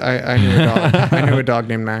 I knew a dog. I knew a dog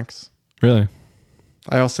named Max. Really?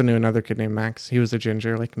 I also knew another kid named Max. He was a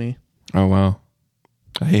ginger like me. Oh wow,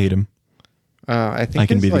 I hate him. I think I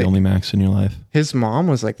can his, be the like, only Max in your life. his mom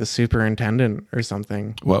was like the superintendent or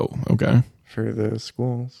something Whoa. Okay. for the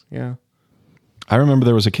schools. Yeah. I remember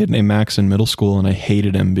there was a kid named Max in middle school, and I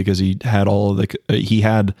hated him because he had all of the he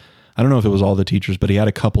had I don't know if it was all the teachers, but he had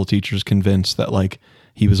a couple teachers convinced that like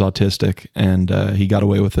he was autistic, and he got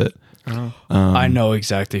away with it. I know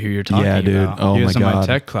exactly who you're talking Yeah, dude. about. Oh He was my in my God.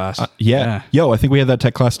 tech class. Yeah. Yo, I think we had that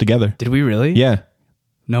tech class together. Did we really? Yeah.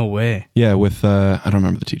 No way. Yeah, with I don't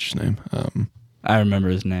remember the teacher's name. I remember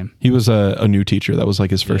his name. He was a new teacher. That was like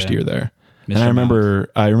his first Yeah. year there. Mr. And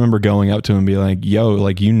I remember going up to him and be like, "Yo,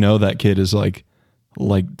 like you know that kid is like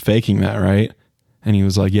faking that, right?" And he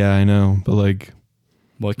was like, "Yeah, I know, but like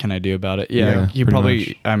What can I do about it? Yeah, Yeah, you pretty probably.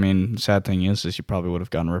 much. I mean, sad thing is you probably would have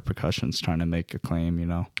gotten repercussions trying to make a claim. You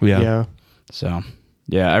know. yeah. So,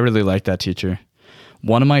 yeah, I really like that teacher.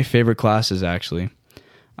 One of my favorite classes, actually,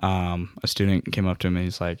 a student came up to me and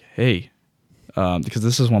he's like, "Hey," because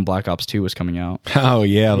this is when Black Ops 2 was coming out. Oh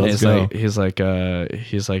yeah, let's he's go. like, he's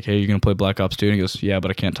like, "Hey, you gonna play Black Ops 2?" And he goes, "Yeah,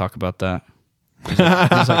 but I can't talk about that." He's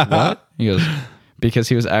like, "What?" He goes, "Because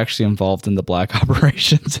he was actually involved in the black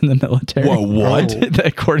operations in the military." Whoa, what?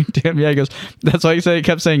 According to him, yeah. He goes, "That's why he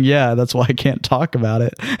kept saying, yeah, that's why I can't talk about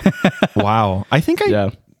it." Wow. I think Yeah.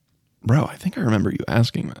 Bro, I think I remember you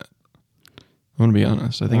asking that. I'm gonna be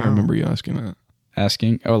honest. I think I remember you asking that.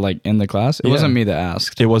 Asking, oh, like in the class? It Yeah. wasn't me that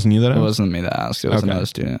asked. It wasn't you that It asked? wasn't me that asked. It was Okay. another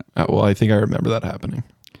student. Well, I think I remember that happening.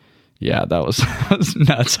 Yeah, that was, that was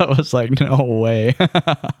nuts. I was like, no way.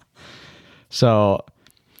 So,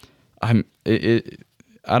 I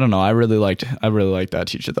don't know. I really liked that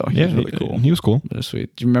teacher though. He was really cool. He was cool. Really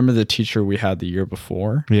sweet. Do you remember the teacher we had the year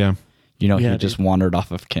before? Yeah. You know, Yeah, he just wandered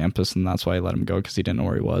off of campus, and that's why I let him go because he didn't know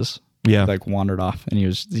where he was. Yeah. Like wandered off, and he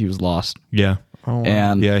was lost. Yeah. Oh, wow.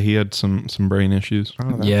 And Yeah, he had some brain issues.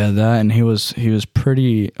 Oh, that- yeah, that, and he was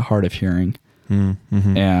pretty hard of hearing.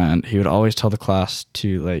 Mm-hmm. And he would always tell the class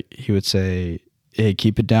to, like, he would say, "Hey,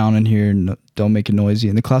 keep it down in here, don't make it noisy."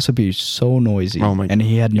 And the class would be so noisy. Oh my- and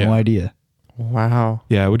he had no yeah. idea. Wow.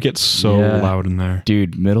 Yeah, it would get so Yeah. loud in there.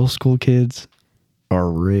 Dude, middle school kids are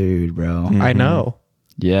rude, bro. I know.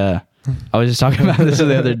 Yeah. I was just talking about this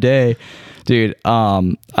the other day. Dude, I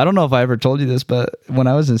don't know if I ever told you this, but when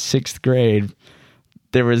I was in 6th grade,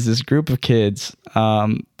 there was this group of kids they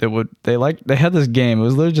had this game. It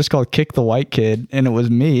was literally just called Kick the White Kid, and it was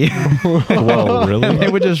me. Whoa, They really?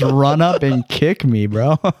 would just run up and kick me,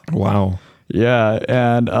 bro. Wow. Yeah,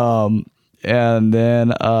 and then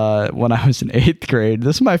when I was in 8th grade,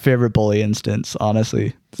 this is my favorite bully instance,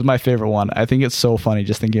 honestly. This is my favorite one. I think it's so funny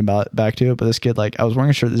just thinking back to it. But this kid, like, I was wearing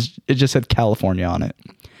a shirt, it just said California on it.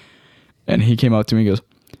 And he came up to me and goes,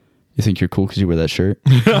 "You think you're cool because you wear that shirt?"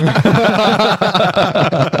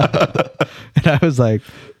 And I was like,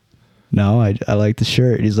 "No, I like the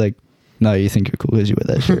shirt." And he's like, "No, you think you're cool because you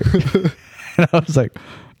wear that shirt." And I was like,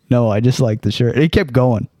 "No, I just like the shirt." And he kept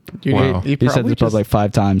going. Dude, Wow. he He said probably this probably like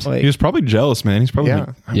 5 times. like, He was probably jealous, man. He's probably Yeah. like,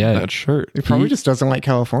 I Yeah. want that shirt. he probably he- just doesn't like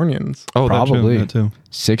Californians. Oh, Probably. that too.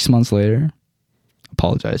 6 months later,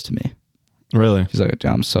 apologized to me. Really? He's like,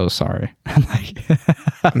 "I'm so sorry." I'm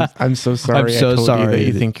like, I'm so sorry. I'm so I told sorry. you that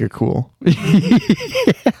you think you're cool. I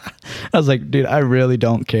was like, "Dude, I really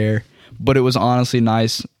don't care." But it was honestly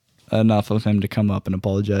nice enough of him to come up and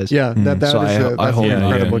apologize. Yeah, that So is I that's hold an him.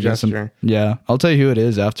 incredible Yeah, some- gesture. Yeah, I'll tell you who it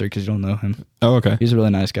is after because you don't know him. Oh, okay. He's a really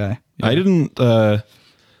nice guy. I didn't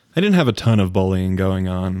have a ton of bullying going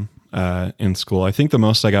on in school. I think the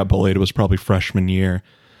most I got bullied was probably freshman year.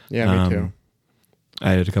 Yeah, me too.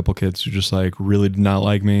 I had a couple kids who just like really did not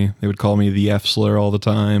like me. They would call me the F slur all the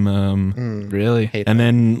time. Really? Hate And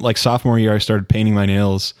then like sophomore year, I started painting my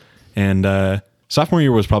nails, and sophomore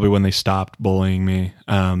year was probably when they stopped bullying me.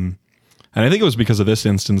 And I think it was because of this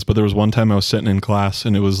instance. But there was one time I was sitting in class,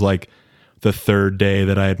 and it was like the 3rd day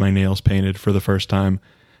that I had my nails painted for the first time.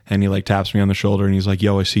 And he like taps me on the shoulder, and he's like,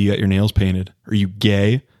 "Yo, I see you got your nails painted. Are you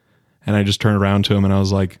gay?" And I just turned around to him, and I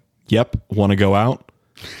was like, "Yep, want to go out?"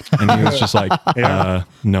 And he was just like,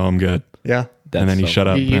 "No, I'm good." Yeah. And then he shut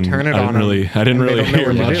up. You and turn it I on didn't really, him, I didn't and they really don't know hear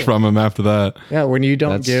what to much do. from him after that. Yeah, when you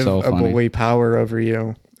don't That's give so a funny. bully power over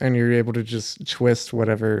you and you're able to just twist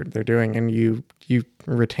whatever they're doing and you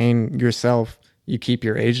retain yourself, you keep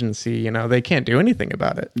your agency, you know, they can't do anything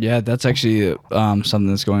about it. Yeah, that's actually something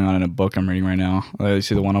that's going on in a book I'm reading right now. You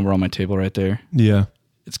see the one over on my table right there? Yeah.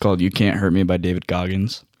 It's called "You Can't Hurt Me" by David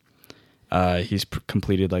Goggins. He's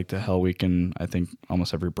completed like the Hell Week in I think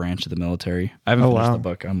almost every branch of the military. I haven't finished wow. the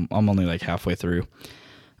book. I'm only like halfway through.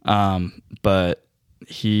 But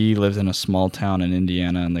he lived in a small town in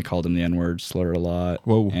Indiana, and they called him the N-word slur a lot.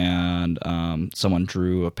 Whoa. And someone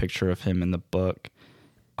drew a picture of him in the book,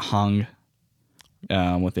 hung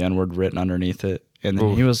with the N-word written underneath it. And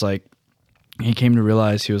then he was like, he came to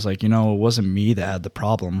realize, he was like, it wasn't me that had the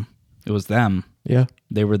problem. It was them. Yeah.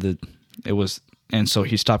 And so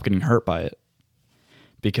he stopped getting hurt by it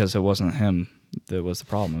because it wasn't him that was the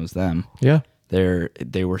problem. It was them. Yeah.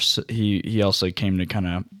 he also came to kind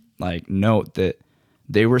of like note that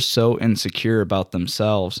they were so insecure about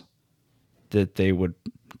themselves that they would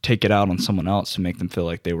take it out on someone else to make them feel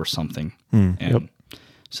like they were something. And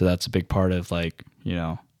so that's a big part of like, you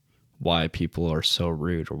know, why people are so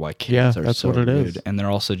rude or why kids are that's so what it rude. is. And they're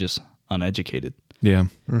also just uneducated. Yeah.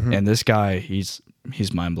 And this guy, he's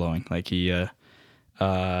mind blowing. Like he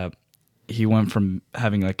went from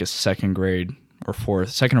having like a second or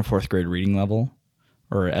fourth grade reading level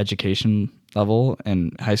or education level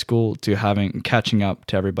in high school to catching up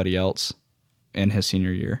to everybody else in his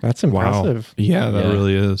senior year. That's impressive. Yeah, that Yeah.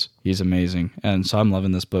 really is. He's amazing. And so I'm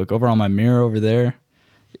loving this book. Over on my mirror over there,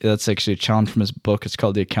 that's actually a challenge from his book. It's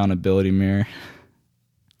called The Accountability Mirror.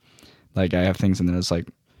 Like I have things in there that's like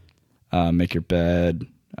make your bed,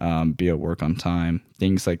 be at work on time,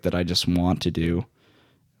 things like that I just want to do.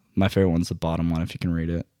 My favorite one's the bottom one, if you can read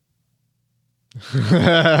it.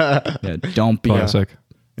 Yeah, don't be Classic.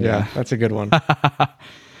 Yeah, that's a good one.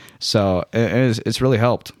 So it's really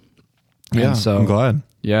helped. Yeah, And so I'm glad.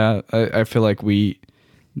 yeah, I feel like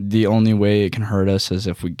the only way it can hurt us is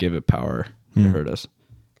if we give it power to hurt us,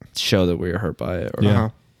 show that we are hurt by it. Or, Yeah. Uh-huh.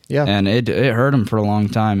 Yeah. And it hurt him for a long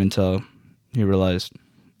time until he realized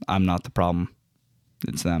I'm not the problem,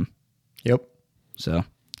 it's them. Yep. So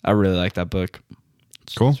I really like that book.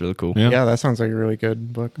 Cool. It's really cool. Yeah. Yeah, that sounds like a really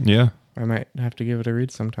good book. Yeah. I might have to give it a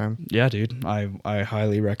read sometime. Yeah, dude. I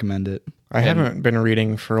highly recommend it. I haven't been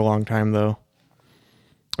reading for a long time though.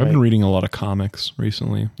 I've been reading a lot of comics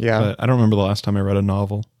recently. Yeah. But I don't remember the last time I read a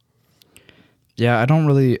novel. Yeah,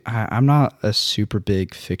 I'm not a super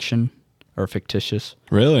big fiction or fictitious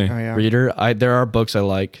Really? Oh yeah. reader. There are books I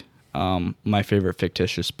like. My favorite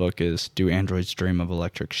fictitious book is Do Androids Dream of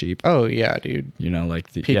Electric Sheep? Oh yeah, dude. You know,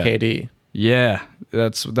 like the PKD. Yeah,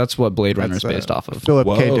 that's what Blade Runner is That's, based off of. Philip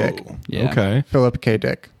Whoa. K. Dick. Yeah. Okay. Philip K.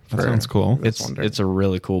 Dick. That sounds cool. It's a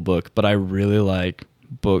really cool book, but I really like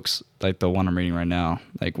books like the one I'm reading right now,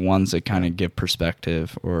 like ones that kind of give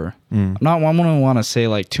perspective or not one I want to say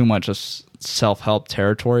like too much of self-help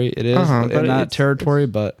territory. It is but in that it's- territory,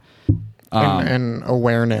 but and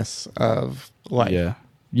awareness of life.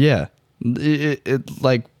 yeah, it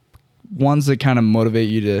like ones that kind of motivate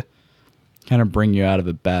you to kind of bring you out of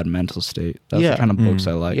a bad mental state. That's Yeah. the kind of books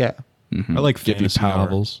I like. Yeah. Mhm. I like Give you fantasy power.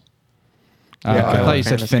 novels. Yeah, I I thought like you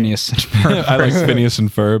said fantasy. Phineas and Ferb. I like Phineas and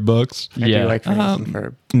Ferb books. I Yeah. do like Phineas and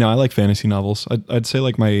Ferb. No, I like fantasy novels. I'd say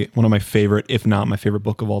like one of my favorite, if not my favorite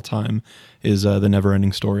book of all time, is The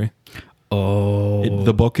Never-Ending Story. Oh,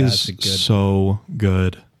 The book is that's a good- so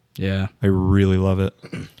good. yeah. I really love it.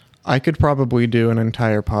 I could probably do an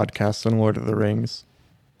entire podcast on Lord of the Rings.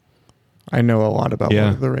 I know a lot about Yeah.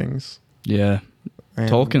 Lord of the Rings. Yeah. And-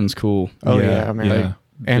 Tolkien's cool. Oh yeah, man. yeah.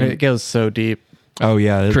 And it goes so deep. Oh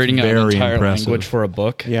yeah, it's Creating an very entire impressive. language for a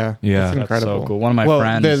book. Yeah. Yeah. It's That's incredible. So cool. One of my Well,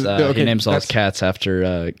 friends, okay, he names all his that's- cats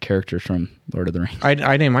after characters from Lord of the Rings.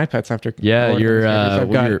 I name my pets after. Yeah, Lord of the you're, Rings characters.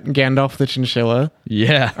 I've got you're- Gandalf the chinchilla,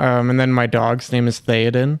 Yeah. and then my dog's name is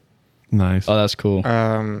Theoden. Nice. Oh, that's cool.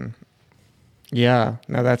 Yeah,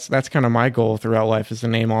 no, that's kind of my goal throughout life is to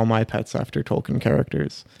name all my pets after Tolkien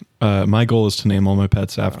characters. My goal is to name all my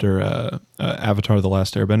pets after Avatar: The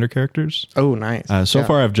Last Airbender characters. Oh, nice. So Yeah.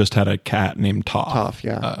 far, I've just had a cat named Toph. Toph,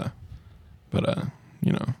 yeah. But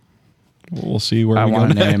you know, we'll see where I we go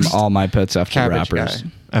want to name next. all my pets after Cabbage rappers. guy.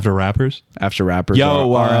 After rappers. After rappers Yo,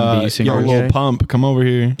 or R&B yo, singers. Lil Pump, come over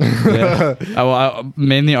here. Yeah.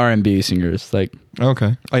 Mainly R&B singers, like,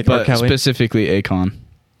 Okay. Like R. but Kelly. specifically Akon.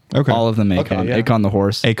 Okay. All of them Akon. Okay, yeah. Akon the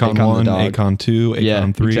horse. Akon the 1, dog. Akon 2, Akon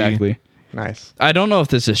Yeah, 3. exactly. Nice. I don't know if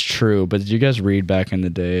this is true, but did you guys read back in the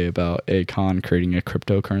day about Akon creating a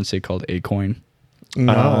cryptocurrency called Acoin?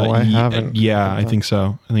 No, I haven't. Yeah, I think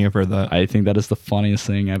so. I think I've heard that. I think that is the funniest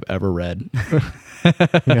thing I've ever read.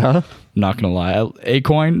 Yeah. Not gonna lie,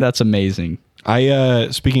 Acoin, that's amazing.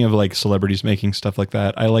 Speaking of like celebrities making stuff like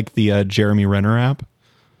that, I like the Jeremy Renner app.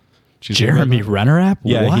 Did you remember that? Renner app?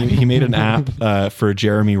 Yeah, What? he made an app for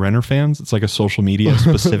Jeremy Renner fans. It's like a social media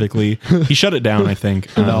specifically. He shut it down, I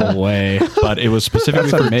think. No way. But it was specifically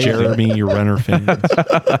That's for amazing. Jeremy Renner fans.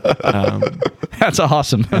 That's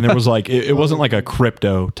awesome. And there was like, it wasn't like a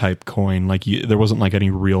crypto type coin. Like there wasn't like any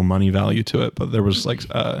real money value to it, but there was like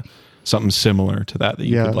something similar to that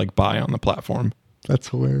you Yeah. could like buy on the platform. That's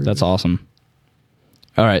hilarious. That's awesome.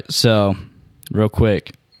 All right, so real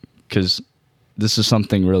quick, because this is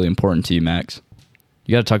something really important to you, Max.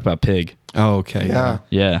 You got to talk about Pig. Oh, okay. Yeah.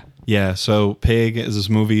 Yeah. Yeah, so Pig is this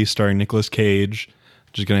movie starring Nicolas Cage.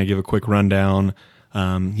 Just going to give a quick rundown.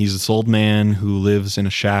 He's this old man who lives in a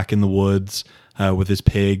shack in the woods with his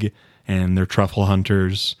pig, and they're truffle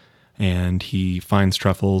hunters. And he finds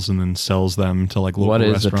truffles and then sells them to like local What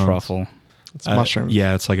is restaurants. a truffle? It's mushrooms.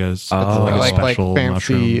 Yeah, it's like a Oh. like a like special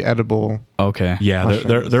fancy mushroom. edible. Okay. Yeah,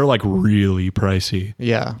 they're mushrooms. like really pricey.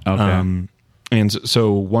 Yeah. Okay. And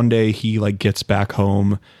so one day he like gets back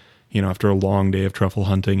home, after a long day of truffle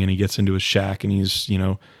hunting, and he gets into his shack and he's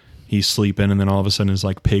sleeping, and then all of a sudden his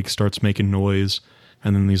like pig starts making noise,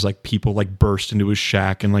 and then these like people like burst into his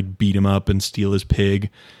shack and like beat him up and steal his pig.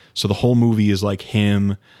 So the whole movie is like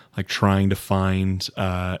him like trying to find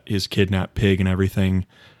his kidnapped pig and everything.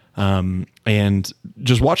 And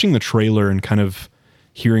just watching the trailer and kind of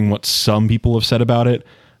hearing what some people have said about it,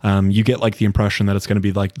 you get like the impression that it's going to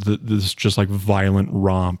be like this just like violent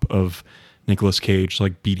romp of Nicolas Cage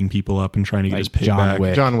like beating people up and trying to get Like his pig John back.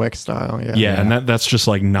 Wick. John Wick style. Yeah. Yeah, and that's just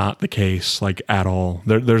like not the case like at all.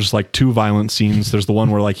 There's like two violent scenes. There's the one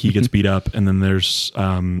where like he gets beat up, and then there's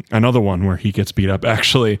another one where he gets beat up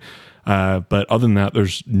actually. But other than that,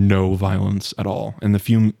 there's no violence at all. And the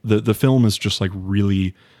film is just like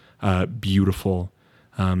really beautiful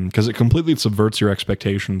because it completely subverts your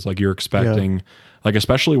expectations. Like you're expecting, like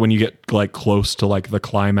especially when you get like close to like the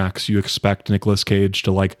climax, you expect Nicolas Cage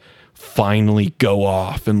to like finally go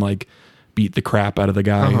off and like beat the crap out of the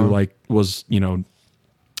guy who like was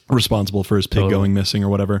responsible for his pig going missing or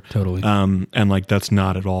whatever. Totally. And like that's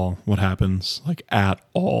not at all what happens, like at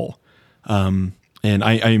all. And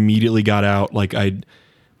I immediately got out, like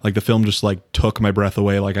the film just like took my breath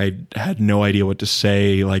away. Like I had no idea what to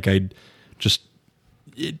say. Like it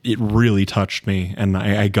really touched me. And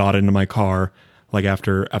I got into my car like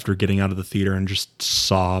after getting out of the theater and just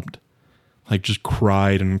sobbed, like just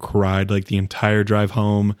cried like the entire drive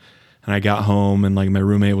home. And I got home and like my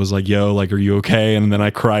roommate was like, yo, like, are you okay? And then I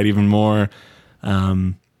cried even more.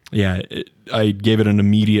 I gave it an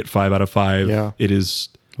immediate 5 out of 5. Yeah. It is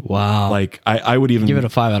Wow. like, I would even give it a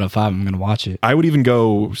 5 out of 5. I'm going to watch it. I would even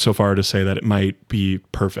go so far to say that it might be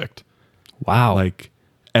perfect. Wow. Like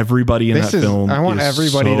everybody in that film. I want is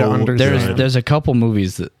everybody to so understand. good. There's a couple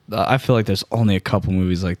movies that I feel like there's only a couple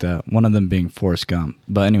movies like that. One of them being Forrest Gump.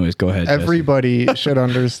 But anyways, go ahead. Jesse. Everybody should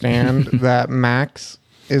understand that Max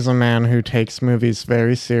is a man who takes movies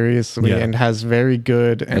very seriously and has very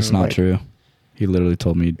good and That's not like, true. He literally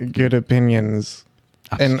told me. good opinions.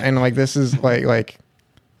 And like this is like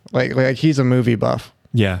he's a movie buff.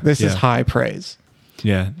 Yeah. This is high praise.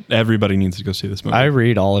 Yeah. Everybody needs to go see this movie. I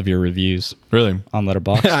read all of your reviews really. on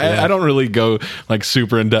Letterboxd. I don't really go like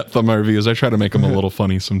super in depth on my reviews. I try to make them a little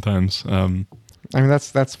funny sometimes. I mean,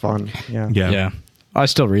 that's fun. Yeah. Yeah. I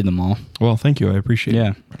still read them all. Well, thank you. I appreciate it.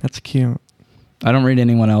 Yeah. That's cute. I don't read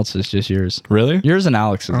anyone else's, just yours. Really? Yours and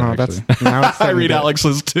Alex's, Oh, actually. that's now it's I read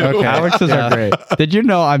Alex's too. Okay. Alex's are great. Did you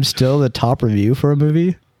know I'm still the top review for a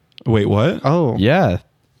movie? Wait, what? Oh. Yeah.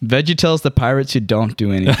 VeggieTales the pirates who don't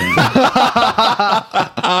do anything.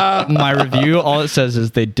 My review, all it says is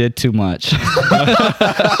they did too much.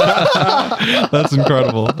 That's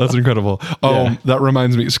incredible. That's incredible. Oh, Yeah. that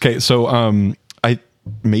reminds me. Okay, so I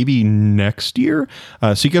maybe next year.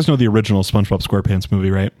 So you guys know the original SpongeBob SquarePants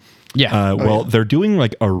movie, right? Yeah. They're doing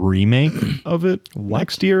like a remake of it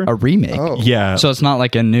next year. A remake. Oh. Yeah. So it's not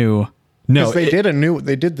like a new. no, 'Cause they did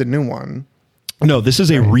the new one. no. This is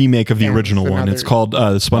a remake of the And original it's one. another- It's called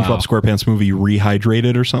SpongeBob Wow. SquarePants movie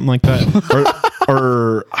Rehydrated or something like that,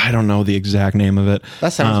 or I don't know the exact name of it.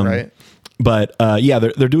 That sounds right. But yeah,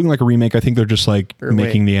 they're doing like a remake. I think they're just like Or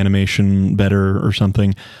making wait. the animation better or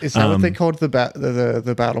something. Is that what they called the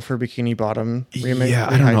Battle for Bikini Bottom remake? Yeah,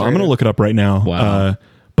 I don't know. I'm gonna look it up right now. Wow.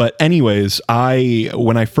 But anyways,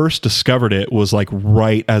 when I first discovered it was like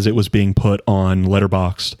right as it was being put on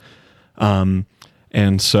Letterboxd,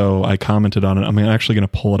 and so I commented on it. I'm actually gonna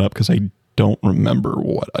pull it up because I don't remember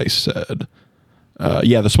what I said.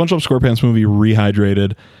 Yeah, the SpongeBob SquarePants movie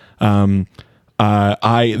Rehydrated.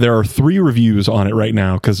 There are 3 reviews on it right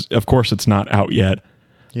now because of course it's not out yet.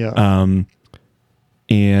 Yeah.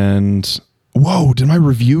 And whoa, did my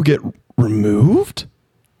review get removed?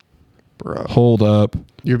 Bro. Hold up.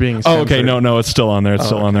 You're being Oh, okay. censored. No, it's still on there. It's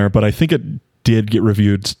still on there. But I think it did get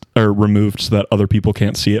reviewed or removed so that other people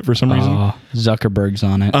can't see it for some reason. Oh, Zuckerberg's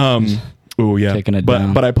on it. Oh yeah, taking it but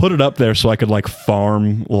down. but I put it up there so I could like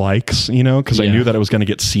farm likes, because I Yeah. knew that it was going to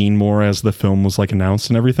get seen more as the film was like announced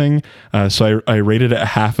and everything. So I rated it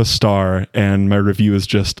 0.5 star, and my review is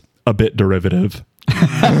just a bit derivative.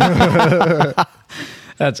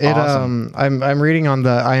 That's It awesome. I'm reading on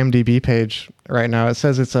the IMDb page right now. It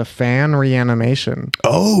says it's a fan reanimation.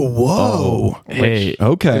 Oh whoa! Hey,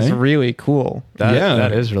 Okay. It's really cool. yeah.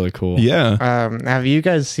 that is really cool. Yeah. Have you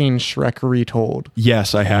guys seen Shrek Retold?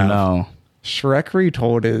 Yes, I have. No. Shrek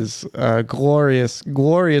Retold is a glorious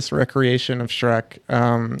recreation of Shrek.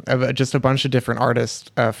 Of just a bunch of different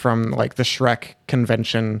artists from like the Shrek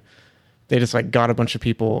convention they just like got a bunch of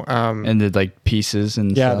people. And did like pieces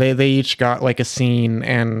and Yeah, stuff. they each got like a scene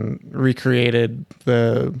and recreated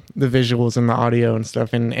the visuals and the audio and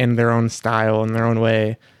stuff in their own style and their own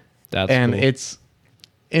way. That's And cool. it's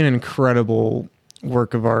an incredible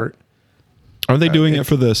work of art. Are they doing it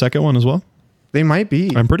for the second one as well? They might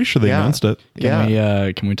be. I'm pretty sure they Yeah. announced it.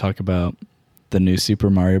 Can we talk about the new Super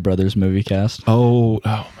Mario Brothers movie cast? Oh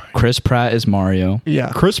my. Chris Pratt is Mario. Yeah.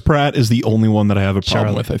 Chris Pratt is the only one that I have a problem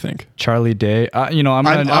Charlie. with, I think. Charlie Day. I'm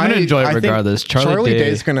gonna enjoy it I think regardless. Charlie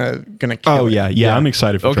Day's gonna kill Oh it. yeah, I'm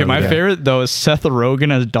excited for Okay, Charlie my Day. favorite though is Seth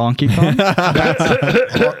Rogen as Donkey Kong.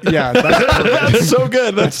 Yeah, that's That's so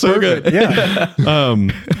good. That's so good. yeah.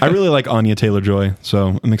 I really like Anya Taylor-Joy,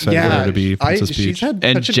 so I'm excited for her Yeah, to be Princess she's Peach. had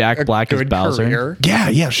And such Jack Black is good Bowser. career.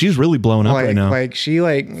 Yeah, she's really blown up right now. Like she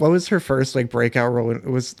what was her first like breakout role?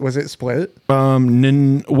 Was it Split?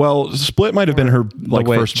 Split might have been her like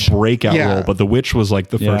Witch. first breakout Yeah. role, but The Witch was like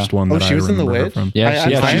the Yeah. first one Oh, that she I was in The remember her Witch? from. Yeah, I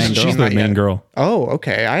she's haven't she's seen the that main yet. girl. Oh,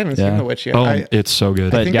 okay. I haven't Yeah. seen The Witch yet. Oh, I it's so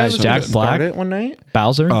good. But think guys, I was Jack gonna start Black- it one night.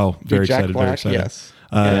 Bowser. Oh, very Jack excited, Black, very excited. yes.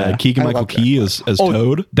 Yeah. Keegan I Michael love Key as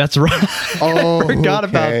Toad. That's right. Oh, Forgot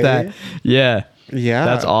about okay. that. Yeah. Yeah,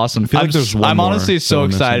 That's awesome. feel like there's one I'm more honestly that so we're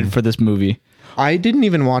excited missing. for this movie. I didn't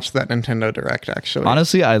even watch that Nintendo Direct actually.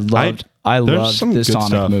 Honestly, I loved there's some this good Sonic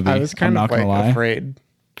stuff. movie. I was kind I'm of not gonna like lie. afraid.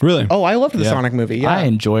 Really? Oh, I loved the Yeah. Sonic movie. Yeah, I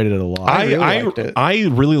enjoyed it a lot. I really liked it. I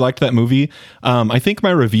really liked that movie. I think my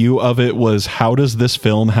review of it was, how does this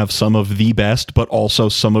film have some of the best, but also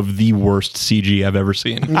some of the worst CG I've ever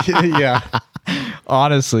seen? yeah,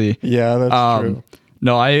 Honestly. yeah, that's true.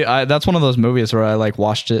 No, I that's one of those movies where I like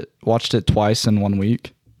watched it twice in 1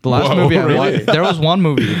 week. The last Whoa, movie I really? watched, there was one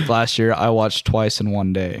movie last year I watched twice in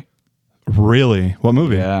 1 day. Really? What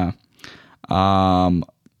movie? Yeah.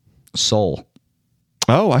 Soul.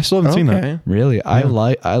 Oh, I still haven't seen that. Okay. Really, I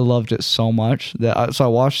loved it so much that so I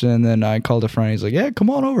watched it and then I called a friend. He's like, "Yeah, come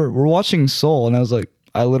on over. We're watching Soul," and I was like,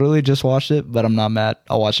 "I literally just watched it, but I'm not mad.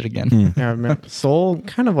 I'll watch it again." Yeah, man, Soul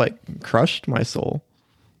kind of like crushed my soul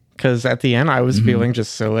because at the end I was feeling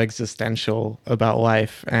just so existential about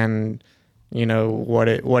life and what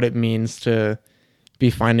it means to be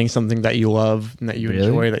finding something that you love and that you Really?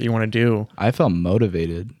 enjoy that you want to do. I felt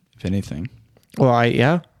motivated, if anything. Well,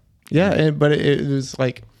 but it was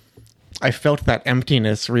like I felt that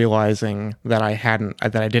emptiness realizing that I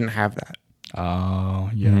didn't have that. Oh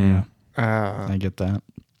yeah, Uh, I get that.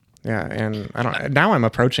 Yeah, and I don't. Now I'm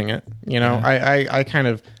approaching it. I kind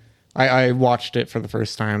of, I watched it for the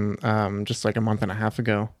first time just like a month and a half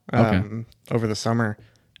ago over the summer,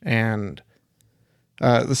 and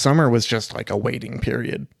the summer was just like a waiting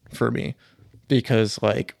period for me because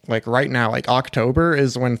like right now, like October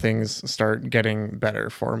is when things start getting better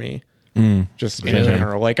for me. Just in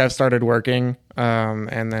general, like I've started working,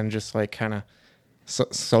 and then just like kind of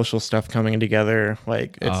social stuff coming together.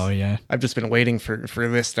 Like it's, Oh yeah. I've just been waiting for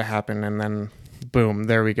this to happen, and then boom,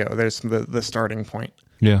 there we go. There's the starting point.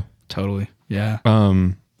 Yeah. Totally. Yeah.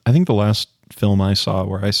 I think the last film I saw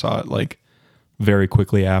where I saw it like very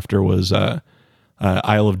quickly after was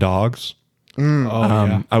Isle of Dogs.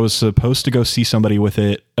 Yeah. I was supposed to go see somebody with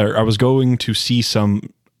it, or I was going to see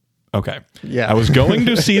Yeah. I was going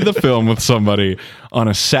to see the film with somebody on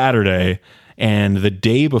a Saturday, and the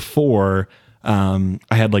day before, I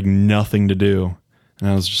had like nothing to do. And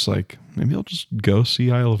I was just like, maybe I'll just go see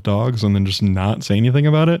Isle of Dogs and then just not say anything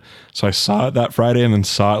about it. So I saw it that Friday and then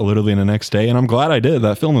saw it literally the next day. And I'm glad I did.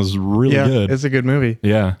 That film is really good. It's a good movie.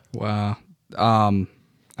 Yeah. Wow.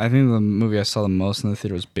 I think the movie I saw the most in the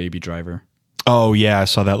theater was Baby Driver. Oh, yeah. I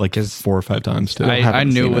saw that like 4 or 5 times too. I haven't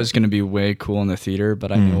knew seen it was going to be way cool in the theater,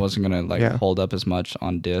 but I knew it wasn't going to like Yeah. hold up as much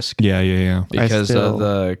on disc Yeah. because still- of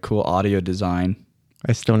the cool audio design.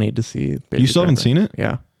 I still need to see. Baby You still haven't Driver. seen it?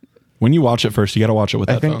 Yeah. When you watch it first, you got to watch it with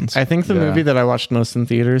headphones. I think the Yeah. movie that I watched most in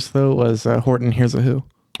theaters though was Horton Hears a Who.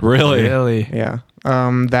 Really? Really? Yeah.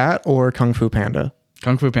 That or Kung Fu Panda.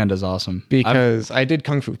 Kung Fu Panda is awesome. Because I did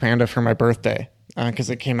Kung Fu Panda for my birthday because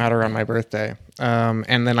it came out around my birthday.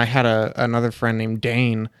 And then I had another friend named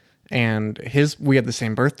Dane, and we had the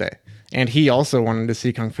same birthday, and he also wanted to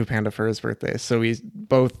see Kung Fu Panda for his birthday. So we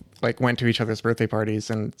both like went to each other's birthday parties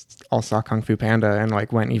and all saw Kung Fu Panda, and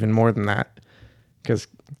like went even more than that because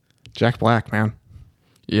Jack Black, man,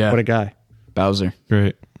 Yeah. what a guy. Bowser.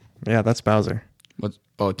 Great. Yeah, that's Bowser.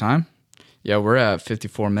 Time? Yeah, we're at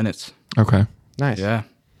 54 minutes. Okay. Nice. Yeah.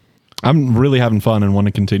 I'm really having fun and want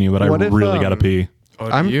to continue, but What I if, really got to pee. Oh,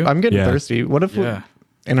 I'm getting Yeah. thirsty. What if Yeah.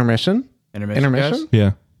 intermission? Intermission, guys?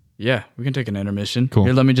 Yeah. Yeah, we can take an intermission. Cool.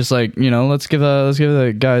 Here, let me just like, let's give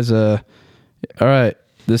the guys all right,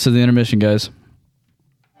 this is the intermission, guys.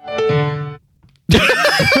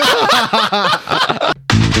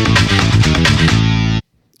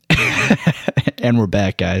 And we're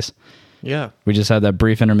back, guys. Yeah. We just had that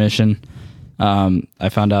brief intermission. I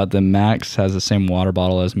found out that Max has the same water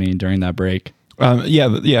bottle as me during that break. Yeah.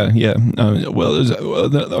 I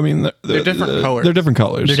mean, They're different colors. They're different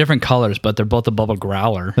colors. They're different colors, but they're both a Bubba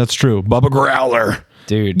Growler. That's true. Bubba Growler.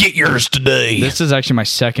 Dude, Get yours today. this is actually my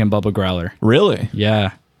second Bubba Growler. Really?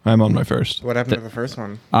 Yeah. I'm on my first. What happened to the first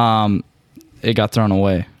one? It got thrown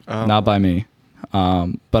away. Oh. Not by me.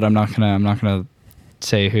 But I'm not gonna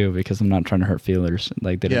say who because I'm not trying to hurt feelers.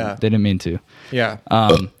 Like they didn't mean to. Yeah.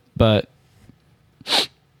 But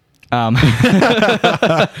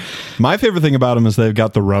My favorite thing about them is they've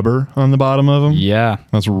got the rubber on the bottom of them. yeah.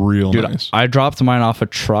 That's real Dude, nice. I dropped mine off a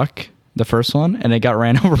truck, the first one, and it got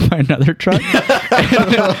ran over by another truck,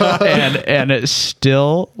 and it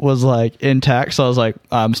still was like intact. So I was like,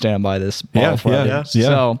 I'm standing by this ball Yeah, forever. yeah.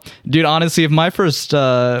 So, dude, honestly, if my first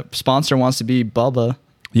sponsor wants to be Bubba,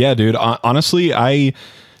 Yeah, dude. Honestly, so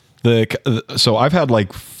I've had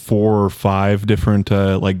like 4 or 5 different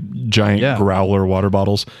like giant growler water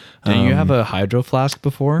bottles. did you have a hydro flask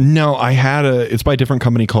before? No, I had it's by a different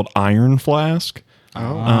company called Iron Flask.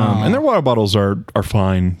 Oh. And their water bottles are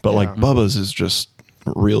fine, but like Bubba's is just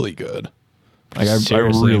really good. Like I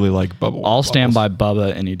Seriously. really like Bubba. I'll stand bottles. by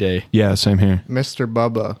Bubba any day, Yeah, same here. Mr.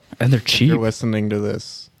 Bubba, and they're if cheap. you're listening to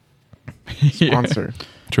this sponsor,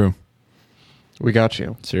 True. we got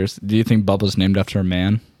you. Seriously, do you think Bubba's named after a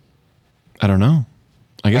man? I don't know.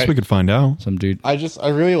 I guess we could find out. Some dude. I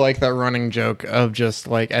really like that running joke of just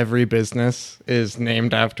like every business is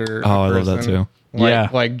named after. Oh, I love that too.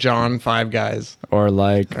 Like John Five Guys. Or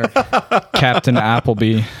like Captain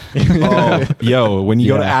Appleby. Oh, yo, when you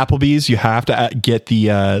go to Yeah. Applebee's, you have to get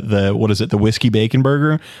the what is it, the whiskey bacon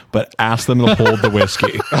burger, but ask them to hold the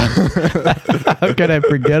whiskey. How could I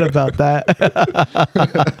forget about that?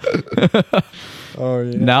 Oh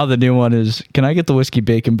yeah. Now the new one is, can I get the whiskey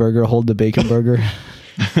bacon burger, hold the bacon burger?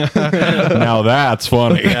 Now that's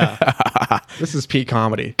funny. This is peak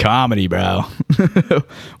comedy. Comedy, bro.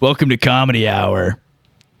 Welcome to Comedy Hour.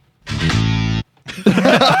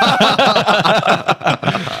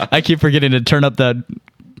 I keep forgetting to turn up that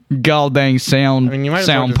goddamn sound I mean, you might as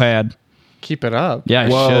well sound just- pad. Keep it up. Yeah, I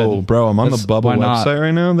Whoa, should. bro, I'm on Let's- the Bubba why not? website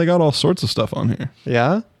right now. They got all sorts of stuff on here.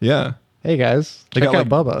 Yeah. Yeah. Hey guys, They check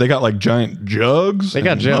got out Bubba. They got like giant jugs. They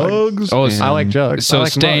got and jugs. mugs. Oh, and I like jugs. I So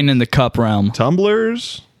like staying mugs. in the cup realm.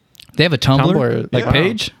 tumblers. They have a Tumblr? Tumblr, Like yeah.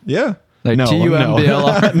 page? Yeah. Like no,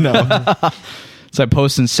 TUMBLR? no. It's like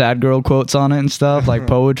posting sad girl quotes on it and stuff, like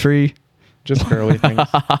poetry. just girly things.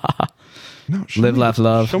 No, show Live, me- laugh,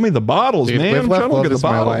 love. Show me the bottles, Dude, man. Live, I'm Laugh, trying to Love look at is the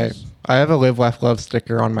my bottles. life. I have a Live, Laugh, Love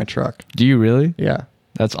sticker on my truck. Do you really? Yeah,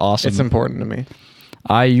 That's awesome. it's important to me.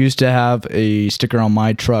 I used to have a sticker on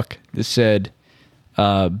my truck that said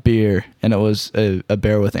beer, and it was a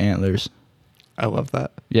bear with antlers. I love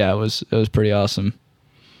that. Yeah, it was pretty awesome.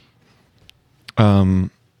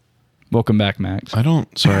 Welcome back, Max. I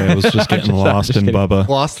don't. Sorry, I was just getting lost in kidding. Bubba.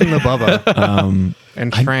 Lost in the Bubba.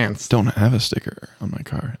 Entranced. Don't have a sticker on my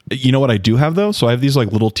car. You know what I do have though? So I have these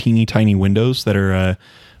like little teeny tiny windows that are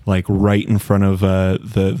like right in front of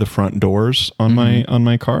the front doors on my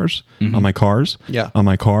cars, on my cars, Yeah. on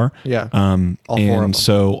my car. Yeah. All All four of them. and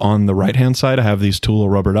so on the right hand side, I have these two little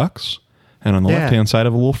rubber ducks, and on the Yeah. left hand side, I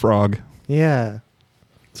have a little frog. Yeah.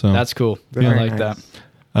 So That's cool. I Very like nice.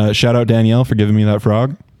 that. shout out Danielle for giving me that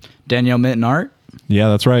frog. Danielle Mitten Art Yeah,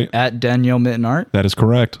 that's right. at Danielle Mitten Art. That is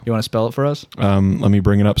correct. You want to spell it for us? Let me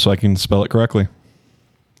bring it up so I can spell it correctly.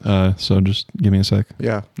 So just give me a sec.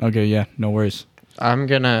 Yeah. Okay, yeah, no worries. I'm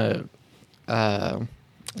gonna.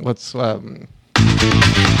 Let's.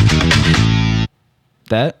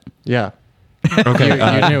 That Yeah. Okay, You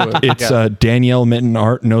knew it. it's Yeah. Danielle Mitten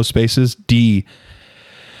Art, no spaces. D-A-N.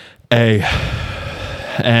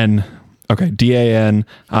 Okay, DANIE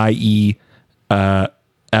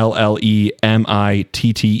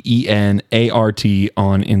LLEMITTENART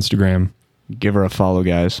on Instagram. give her a follow,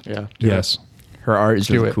 guys. Yeah. Yes. Her art is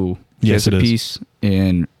Do really it. cool. Yes, She has it a is. piece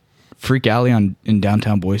in Freak Alley in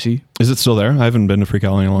downtown Boise. Is it still there? I haven't been to Freak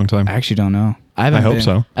Alley in a long time. I actually don't know. I hope been,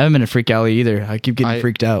 so. I haven't been to Freak Alley either. I keep getting I-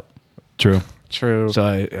 freaked out, True. True. so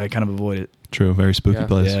I kind of avoid it. True. Very spooky Yeah.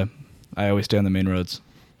 place. Yeah, I always stay on the main roads.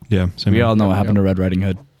 Yeah. Same We here. all know what Yeah. happened to Red Riding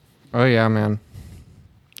Hood. Oh yeah, man.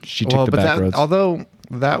 She took the back roads. although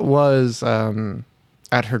that was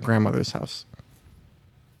at her grandmother's house.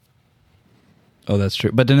 Oh, that's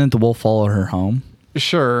true. But didn't the wolf follow her home?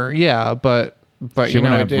 Sure. Yeah, but She you know,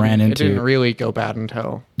 wouldn't it have ran didn't, into- it didn't really go bad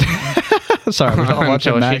until. Sorry, we're Until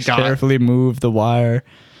watching she Max got- carefully move the wire.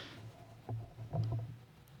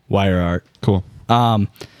 Wire art. Cool.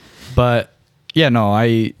 But yeah, no,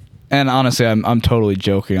 and honestly, I'm totally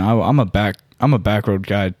joking. I'm a back road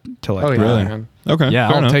guy till like Oh yeah, Really? man. Okay. Yeah,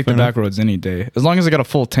 fair I'll enough, take the fair enough. back roads any day. As long as I got a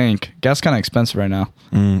full tank. Gas kind of expensive right now.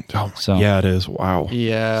 Oh, So- yeah, it is. Wow.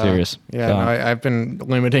 Yeah. Serious. Yeah, no, I've been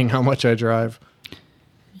limiting how much I drive.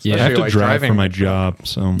 Yeah. I have to like drive driving. for my job,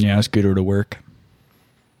 so Yeah, scooter to work.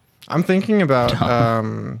 I'm thinking about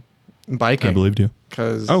biking. I believed you.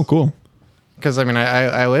 Because Oh, cool. I mean,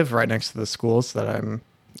 I live right next to the schools that I'm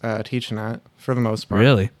teaching at for the most part.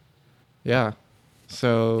 Really? Yeah.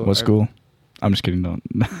 So What school? I'm just kidding. Don't.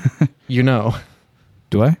 You know.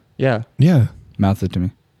 Do I? Yeah. Yeah. Mouth it to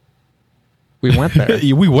me. We went there.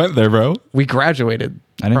 We went there, bro. We graduated.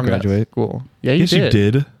 I didn't from that graduate. school. Yeah, you Yes, did.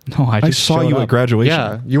 you did. No, I I just saw showed you up. at graduation.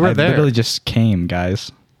 Yeah, you were I there. literally just came,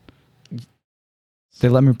 guys. They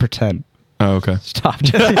let me pretend. Oh, okay. Stop.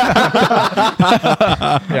 Yeah,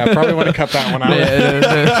 I probably want to cut that one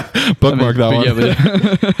out. Bookmark that one.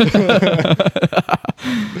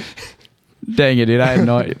 Dang it, dude! I had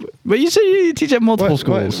no idea. But you said you teach at multiple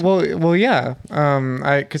schools. Well, yeah.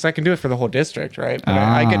 Because I can do it for the whole district, right? But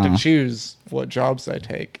I get to choose what jobs I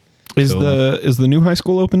take. Is Cool. the new high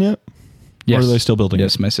school open yet? Yes. Or are they still building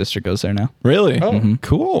Yes, it? my sister goes there now. Really? Oh.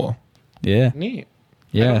 Cool. Yeah, Neat.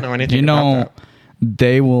 yeah. don't know anything you know, about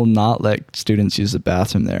they will not let students use the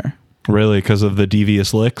bathroom there. Really? Because of the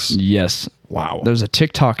devious licks? Yes, Wow. there's a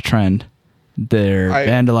TikTok trend. They're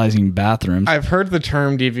vandalizing bathrooms. I've heard the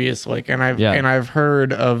term devious lick, and I've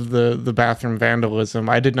heard of the bathroom vandalism.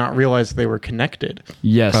 I did not realize they were connected.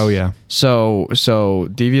 Yes. Oh, yeah. So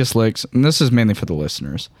devious licks, and this is mainly for the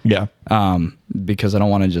listeners. Yeah. Because I don't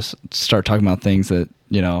want to just start talking about things that,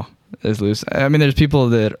 is loose. I mean, there's people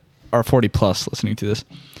that are 40 plus listening to this.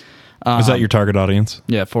 Is that your target audience?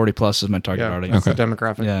 Yeah, 40 plus is my target Yeah, audience. that's the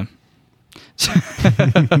demographic. Yeah.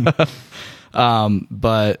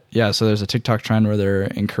 But yeah, so there's a TikTok trend where they're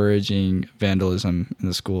encouraging vandalism in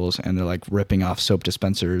the schools, and they're like ripping off soap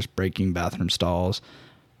dispensers, breaking bathroom stalls.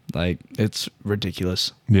 Like, it's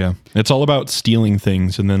ridiculous. Yeah. It's all about stealing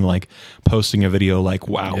things and then like posting a video like,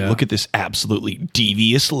 wow, Yeah. look at this absolutely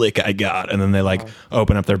devious lick I got. And then they like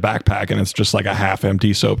open up their backpack and it's just like a half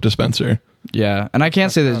empty soap dispenser. Yeah, and I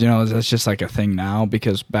can't say that that's just like a thing now,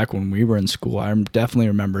 because back when we were in school, I definitely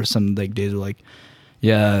remember some like days like,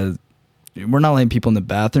 yeah, we're not letting people in the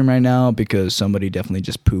bathroom right now because somebody definitely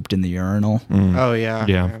just pooped in the urinal. Oh yeah.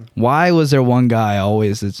 Yeah. man. Why was there one guy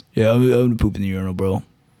always that's, yeah, I'm gonna poop in the urinal, bro?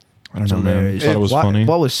 I don't know, man. I hilarious. thought it was What- funny.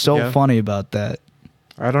 What was so Yeah. funny about that?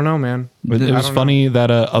 I don't know, man. It I was don't funny that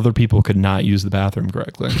other people could not use the bathroom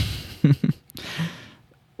correctly.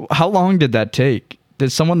 How long did that take?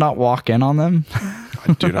 Did someone not walk in on them?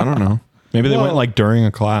 Dude, I don't know. Maybe they Well- went like during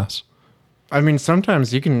a class. I mean,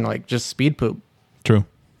 sometimes you can like just speed poop. True.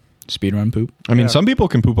 Speedrun poop? I mean, Yeah. some people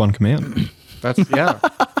can poop on command. That's yeah,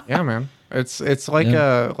 yeah, man. It's like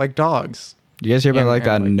like dogs. Do you guys hear about Yeah, like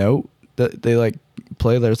that and, like- note that they like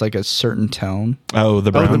play? There's like a certain tone. Oh, the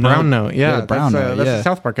Oh, brown the brown note. note. Yeah, the brown note, That's yeah. a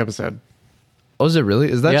South Park episode. Oh, is it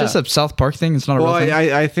really? Is that Yeah. just a South Park thing? It's not a Well, real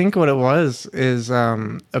thing? I think what it was is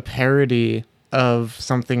a parody of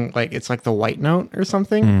something like it's like the white note or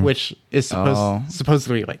something, which is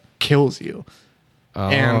supposedly like kills you.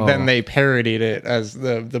 And then they parodied it as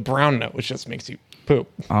the brown note, which just makes you poop.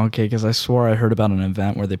 Okay, because I swore I heard about an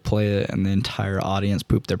event where they play it and the entire audience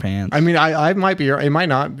pooped their pants. I mean, I might be. It might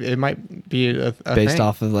not. It might be a based thing.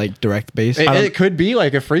 off of like direct base. It could be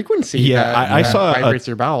like a frequency. Yeah, that, I that saw a- vibrates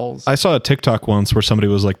your bowels. I saw a TikTok once where somebody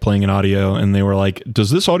was like playing an audio and they were like, does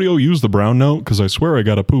this audio use the brown note? Because I swear I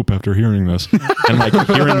got to poop after hearing this. And like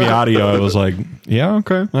hearing the audio, I was like, yeah,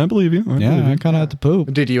 okay, I believe you. I believe yeah, you. I kind of had to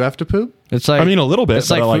poop. Did you have to poop? It's like I mean, a little bit, It's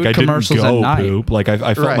but like like food I didn't commercials at go night. poop. Like I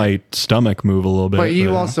felt Right. my stomach move a little bit. But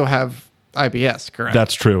you also have IBS, correct?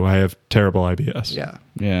 That's true. I have terrible IBS. yeah.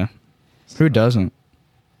 Yeah. Who doesn't?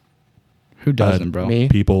 Who doesn't, bro? Me?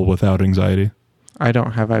 People without anxiety. I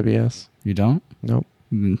don't have IBS. You don't? Nope.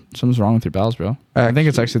 Something's wrong with your bowels, bro. I think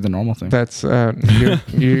it's actually the normal thing. That's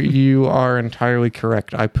you are entirely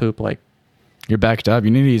correct. I poop like You're backed up.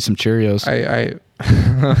 You need to eat some Cheerios.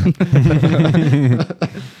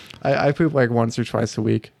 I poop like once or twice a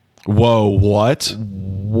week. Whoa, what?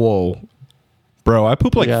 Whoa. Bro, I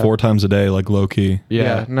poop like Yeah. 4 times a day, like low key.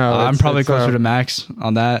 Yeah, no, I'm it's- probably it's, closer to max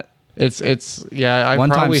on that. It's yeah. I One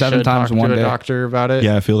time, probably 7 should times talk one to day. a doctor about it.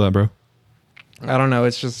 Yeah, I feel that, bro. I don't know.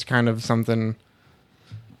 It's just kind of something.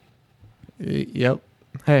 Yep.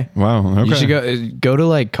 Hey. Wow. Okay. You should go to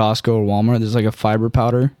like Costco or Walmart. There's like a fiber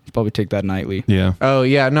powder. You probably take that nightly. Yeah. Oh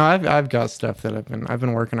yeah. No, I've got stuff that I've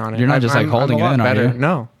been working on it. You're not just, like, I'm holding a lot it in, are better. you?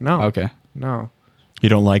 No. Okay. No. You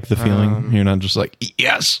don't like the feeling? You're not just like,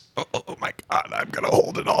 yes. Oh my God, I'm going to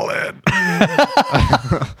hold it all in.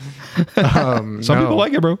 Some No. people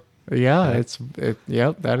like it, bro. Yeah,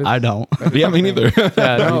 yep, that is. I don't. Yeah, me neither.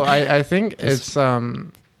 Yeah, No, I think it's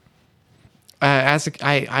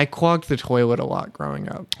I clogged the toilet a lot growing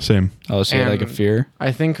up. Same. Oh, so like a And fear?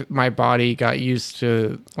 I think my body got used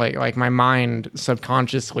to like my mind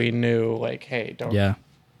subconsciously knew like, hey,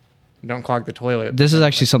 don't clog the toilet. This is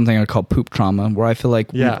actually something I call poop trauma, where I feel like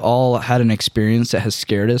Yeah. we've all had an experience that has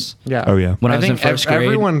scared us. Yeah. Oh, yeah. When I was in think first grade,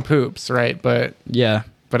 everyone poops, right? But yeah.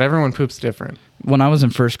 everyone poops different. When I was in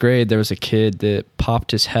first grade, there was a kid that popped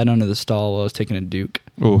his head under the stall while I was taking a Duke,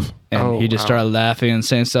 Oof. and Oh, he just wow. started laughing and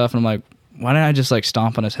saying stuff, and I'm like, why didn't I just like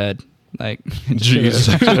stomp on his head? Like,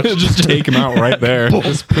 Jeez. Just take him out right there.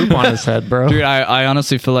 Just poop on his head, bro. dude, I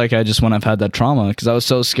honestly feel like I just wouldn't have had that trauma because I was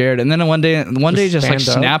so scared. And then one day just like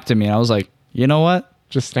stand up. snapped at me. And I was like, you know what?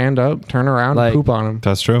 Just stand up, turn around, Like- poop on him.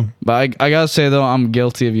 That's true. But I gotta say though, I'm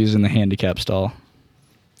guilty of using the handicap stall.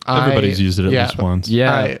 Everybody's used it at yeah, least once.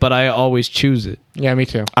 Yeah, but I always choose it. Yeah, me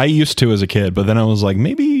too. I used to as a kid, but then I was like,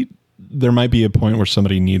 maybe there might be a point where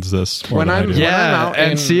somebody needs this. more When than I I'm- do. When Yeah, out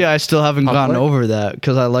and in see, I still haven't gotten public- over that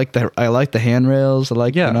because I like the handrails. I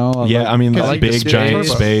like Yeah. you know. I Yeah, like- I mean, Because like you big can see giant the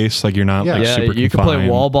space. Like you're not Yeah. like yeah, super you can play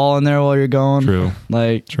confined. wall ball in there while you're going. True.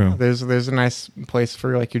 Like True. There's a nice place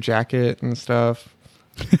for like your jacket and stuff.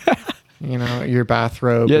 You know, your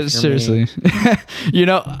bathrobe. yeah, if you're me. seriously. You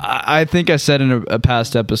know, I think I said in a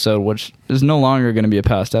past episode, which is no longer going to be a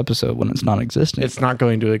past episode when it's non-existent. It's not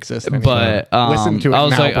going to exist anymore. But Listen to it I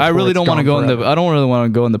was now like, I before really it's don't want to gone go in forever. I don't really want to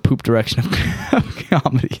go in the poop direction of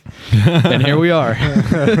comedy. And here we are.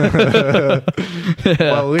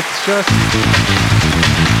 Well, it's just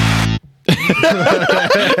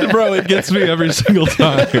Bro, it gets me every single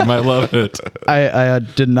time. I love it. I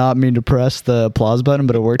did not mean to press the applause button,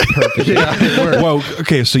 but it worked perfectly. Whoa.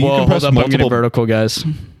 Okay, so you Whoa, can press hold up, I'm getting multiple. vertical, guys.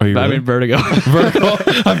 Are you I really? mean vertigo. Vertical.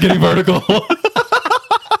 I'm getting vertical.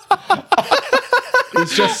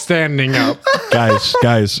 it's just standing up.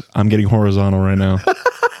 guys, I'm getting horizontal right now.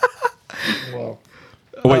 Whoa.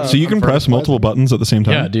 Oh, wait, so you can press multiple buttons at the same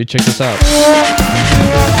time? Yeah, dude, check this out.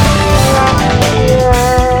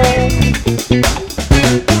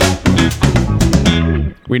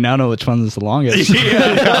 We now know which one is the longest.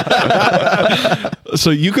 So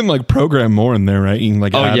you can like program more in there, right? You can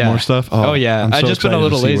like add more stuff. Oh, yeah. I'm I've so just been a excited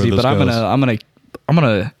to little see where lazy, this but I'm goes.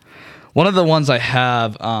 gonna. One of the ones I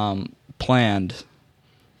have planned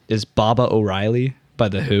is Baba O'Reilly by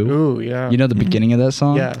The Who. Ooh, yeah. You know the beginning of that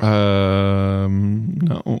song? Yeah.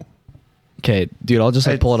 No. Okay, dude, I'll just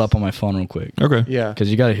like pull it up on my phone real quick Okay. Yeah. because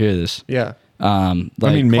you got to hear this. Yeah. I mean,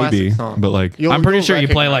 maybe, classic song. but like, You'll- I'm pretty you'll sure you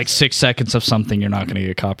play recognize like 6 seconds of something, you're not going to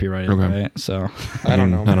get copyrighted, Okay. right? So I don't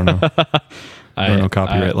know. I don't know. I don't know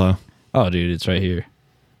copyright law. Oh, dude, it's right here.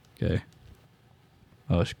 Okay.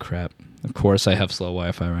 Oh crap! Of course, I have slow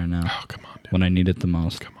Wi-Fi right now. Oh, come on, dude. When I need it the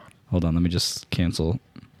most. Come on. Hold on, let me just cancel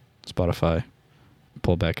Spotify.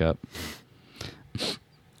 Pull back up.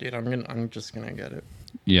 Dude, I'm just gonna get it.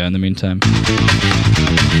 Yeah. In the meantime,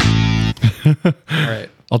 All right.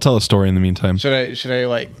 I'll tell a story in the meantime. Should I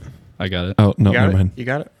like? I got it. Oh, no, You got never it? mind. You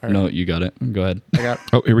got it? All right. No, you got it. Go ahead. I got.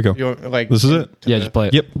 Oh, here we go. You want, like This is it? Yeah, just play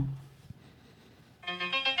it. Yep.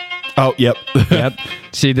 Oh, yep. Yep.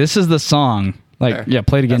 See, this is the song. Like, There. yeah,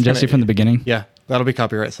 play it again, That's Jesse, gonna- from the beginning. Yeah, that'll be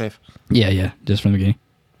copyright safe. Yeah, just from the beginning.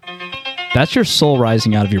 That's your soul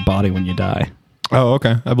rising out of your body when you die. Oh,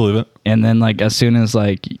 okay. I believe it. And then, like, as soon as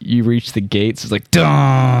like you reach the gates, it's like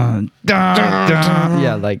dun dun dun.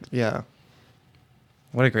 Yeah, like Yeah.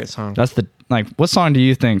 What a great song. that's the like. What song do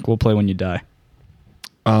you think will play when you die?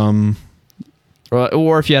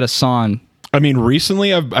 Or if you had a song. I mean,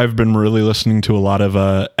 recently I've been really listening to a lot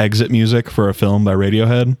of exit music for a film by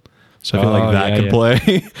Radiohead. So I feel Oh, like that yeah, could yeah.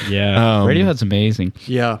 play. Yeah, Um, Radiohead's amazing.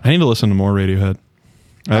 Yeah. I need to listen to more Radiohead.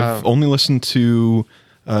 I've only listened to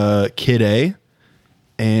Kid A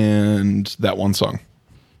and that one song.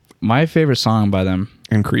 My favorite song by them,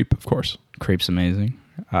 And Creep, of course. Creep's amazing.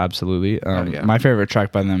 Absolutely. yeah. My favorite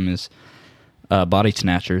track by them is Body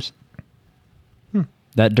Snatchers.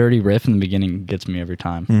 That dirty riff in the beginning gets me every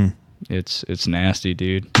time. It's nasty,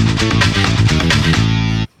 dude.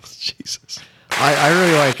 Jesus. I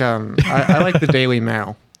really like I like the Daily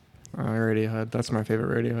Mail. Radiohead. That's my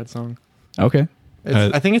favorite Radiohead song. Okay.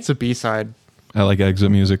 I think it's a B-side. I like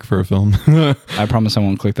exit music for a film. I promise I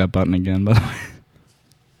won't click that button again, by the way.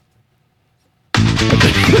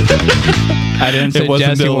 I didn't say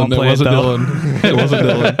Jesse won't play it, though. It wasn't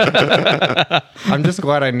Dylan. I'm just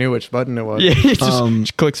glad I knew which button it was. Yeah, he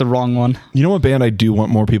just clicks the wrong one. You know what band I do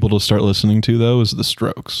want more people to start listening to, though, is The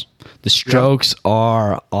Strokes. The Strokes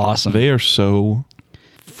are awesome. They are so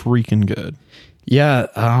freaking good. Yeah,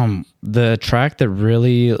 the track that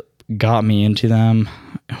really got me into them,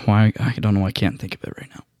 why I don't know, I can't think of it right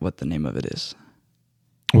now. what the name of it is.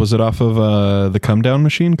 Was it off of the Come Down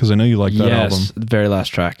Machine? Because I know you like that album. Yes, the very last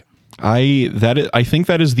track. I think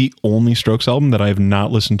that is the only Strokes album that I have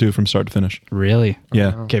not listened to from start to finish. Really?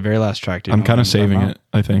 Yeah. Okay, very last track. Do you I'm know kind what of saving talking it,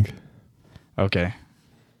 I think. about? Okay.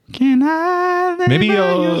 Can I lay Maybe by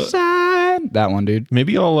I'll- your side? That one, dude.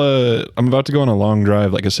 Maybe I'm about to go on a long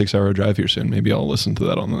drive, like a 6-hour drive here soon. Maybe I'll listen to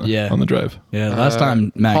that on the drive. Yeah, last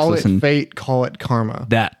time Max Call listened. it fate, call it karma.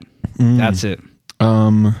 That's it.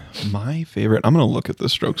 My favorite. I'm gonna look at the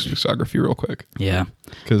Strokes discography real quick. Yeah.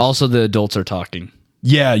 'Cause- Also, the adults are talking.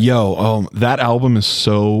 Yeah, that album is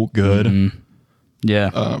so good. Mm-hmm.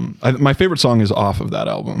 Yeah. My favorite song is off of that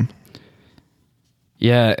album.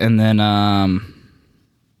 Yeah, and then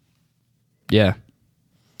yeah.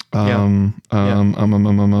 I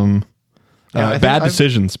think Bad I've-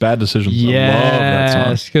 Decisions. Bad Decisions. I love that song.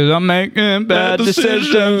 Yes, because I'm making bad decisions.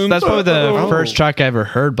 decisions. That's probably the Oh. first track I ever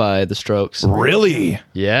heard by the Strokes. Really?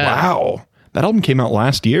 Yeah. Wow. That album came out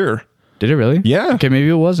last year. Did it really? Yeah. Okay, maybe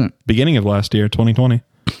it wasn't. Beginning of last year, 2020.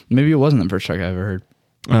 Maybe it wasn't the first track I ever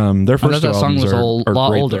heard. Their first that two song albums was are, a are lot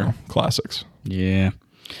great, older. though. Classics. Yeah.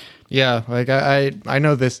 Yeah, like I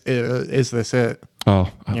know this is this it. Oh,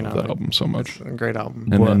 I You love know, that album so much. It's a great album.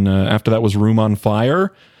 And then after that was Room on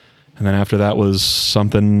Fire. And then after that was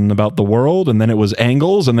Something About the World. And then it was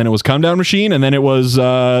Angles. And then it was Come Down Machine. And then it was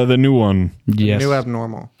the new one. Yes. New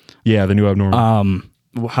Abnormal. Yeah, the new Abnormal.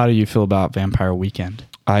 How do you feel about Vampire Weekend?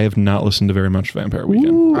 I have not listened to very much Vampire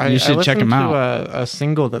Weekend. I You should check listened them out. to a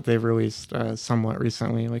single that they've released somewhat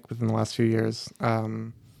recently, like within the last few years.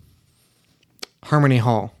 Harmony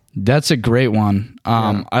Hall. That's a great one.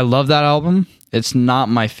 I love that album. It's not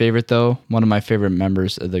my favorite though. One of my favorite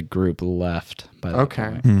members of the group left. By that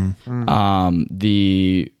Okay. point.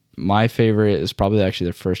 My favorite is probably actually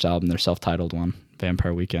their first album, their self-titled one,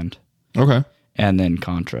 Vampire Weekend, Okay. and then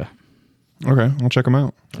Contra. Okay. I'll check them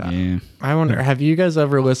out. Yeah. I wonder, have you guys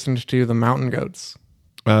ever listened to the Mountain Goats?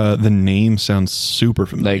 The name sounds super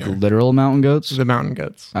Like familiar. literal mountain goats. The Mountain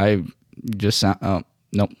Goats. I just sound. Oh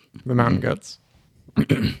nope, The Mountain Goats.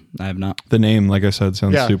 I have not. The name, like I said,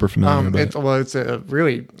 sounds super familiar. but It's a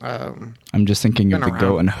really I'm just thinking of been the goat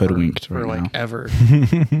around and hoodwinked for right like now. ever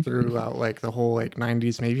throughout like the whole like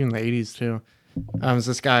 90s, maybe even the 80s too. It's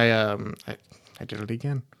this guy. I did it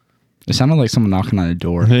again. It sounded like someone knocking on a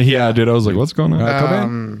door. yeah, dude, I was like, what's going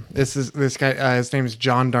on? This guy. His name is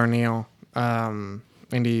John Darnielle,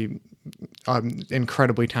 and he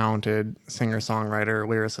incredibly talented singer, songwriter,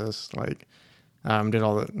 lyricist. Like, did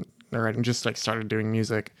all the writing, just like started doing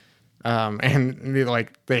music, and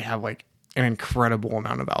they have like an incredible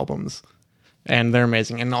amount of albums, and they're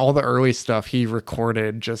amazing. And all the early stuff he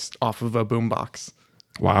recorded just off of a boombox.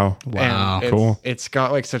 Wow. And Cool. It's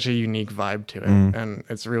got like such a unique vibe to it, and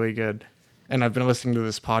it's really good. And I've been listening to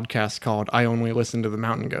this podcast called "I Only Listen to the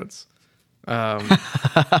Mountain Goats,"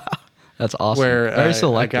 That's awesome. where Very a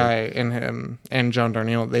selective. guy and him and John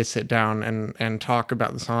Darnielle, they sit down and talk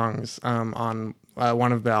about the songs on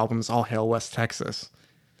one of the albums, "All Hail West Texas,"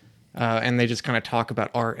 and they just kind of talk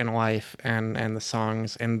about art and life and the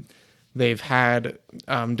songs. And they've had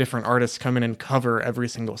different artists come in and cover every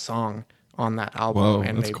single song on that album, Whoa,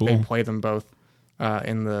 and that's they cool. play them both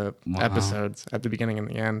in the episodes at the beginning and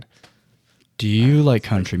the end. Do you like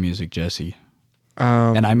country music, Jesse?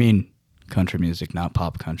 And I mean country music, not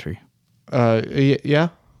pop country. Yeah.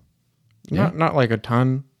 Not like a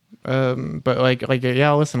ton, but like yeah,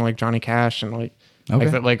 I'll listen to like Johnny Cash and like Okay.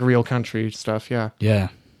 that like real country stuff. Yeah, Yeah,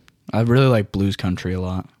 I really like blues country a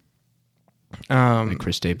lot. Like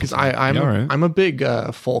Chris because Stapleton. I'm Yeah, all right. I'm a big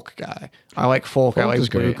folk guy. I like folk. I Folk is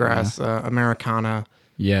like great, bluegrass, Americana.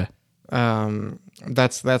 Yeah,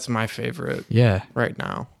 That's my favorite yeah. right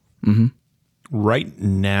now. Right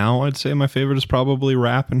now, I'd say my favorite is probably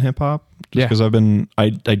rap and hip hop. Yeah. Because I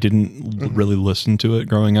didn't really listen to it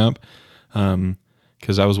growing up.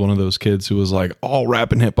 Because I was one of those kids who was like, all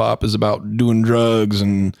rap and hip hop is about doing drugs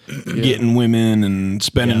and getting women and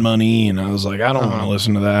spending money. And I was like, I don't want to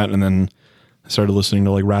listen to that. And then I started listening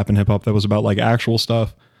to like rap and hip hop that was about like actual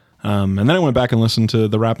stuff. And then I went back and listened to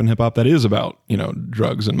the rap and hip hop that is about,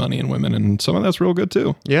 drugs and money and women. And some of that's real good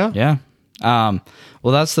too. Yeah, Yeah.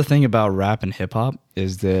 Well, that's the thing about rap and hip hop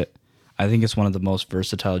is that I think it's one of the most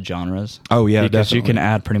versatile genres. Oh, yeah, because you definitely. can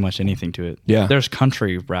add pretty much anything to it. Yeah. There's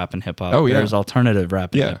country rap and hip hop. Oh, yeah. There's alternative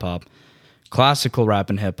rap and Yeah. hip hop, classical rap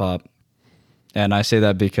and hip hop, and I say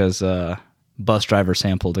that because Bus Driver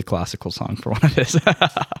sampled a classical song for one of his.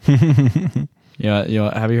 Have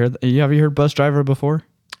you heard Bus Driver before?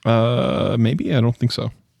 Maybe. I don't think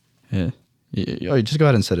so. Yeah. You just go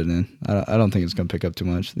ahead and set it in. I don't think it's gonna pick up too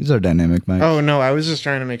much. These are dynamic mics. Oh no, I was just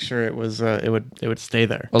trying to make sure it was it would stay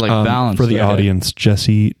there. Or like balance for the okay. audience.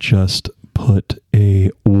 Jesse just put a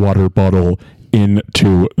water bottle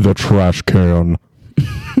into the trash can.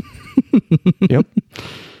 Yep.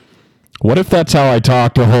 What if that's how I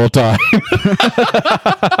talk the whole time?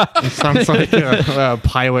 It sounds like a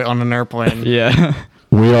pilot on an airplane. Yeah.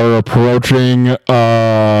 We are approaching.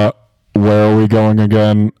 Where are we going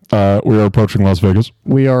again? We are approaching Las Vegas.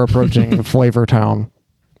 We are approaching Flavor Town.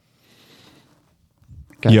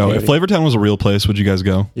 Yo, if Flavortown was a real place, would you guys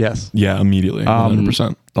go? Yes. Yeah, immediately.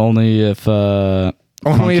 100%. Only if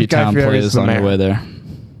Funky if Guy Town Fieri's plays the on your mayor. way there.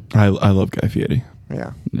 I love Guy Fieri.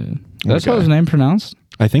 Yeah. That's Okay. how his name pronounced.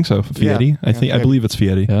 I think so. Fieri. Yeah. I Yeah. believe it's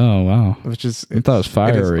Fieri. Oh wow. Which is I thought it was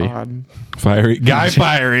fiery. It is odd. Fiery. Guy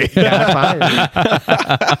Fieri. Yeah,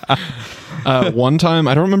 fiery. One time,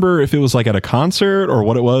 I don't remember if it was like at a concert or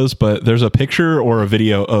what it was, but there's a picture or a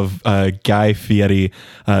video of Guy Fieri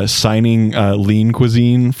signing Lean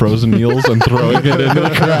Cuisine frozen meals and throwing it into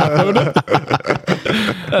the crowd.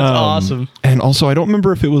 That's awesome. And also, I don't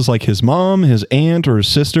remember if it was like his mom, his aunt, or his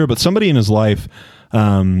sister, but somebody in his life.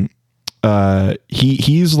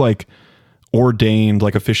 He's like ordained,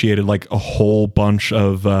 like officiated like a whole bunch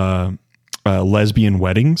of lesbian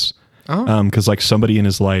weddings. Oh. Because like somebody in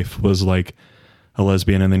his life was like a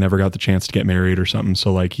lesbian and they never got the chance to get married or something.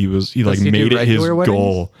 So like he Does he made do it his regular weddings?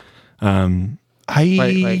 goal. I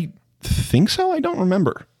Like- think so. I don't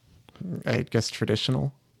remember. I guess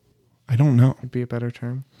traditional I don't know. would be a better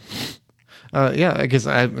term. Yeah, I guess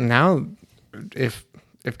now if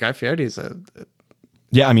Guy Fieri is a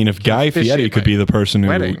Yeah, I mean, if Guy Officiate Fieri could my be the person who,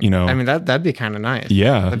 wedding, you know, I mean that'd be kind of nice.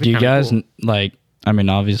 Yeah. That'd be Do you kinda guys cool. like? I mean,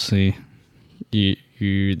 obviously,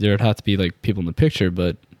 you there'd have to be like people in the picture,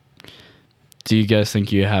 but do you guys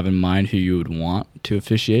think you have in mind who you would want to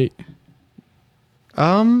officiate?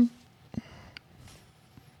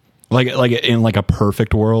 like in like a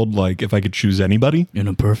perfect world, like if I could choose anybody, In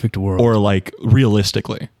a perfect world, or like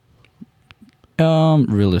realistically,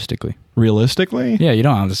 realistically, yeah, you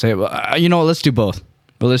don't have to say it. But, you know what? Let's do both.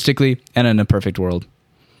 Realistically and in a perfect world.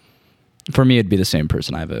 For me, it'd be the same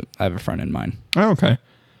person. I have a friend in mind. Oh, okay.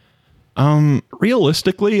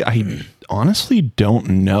 Realistically, I honestly don't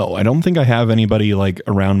know. I don't think I have anybody like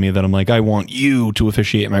around me that I'm like, I want you to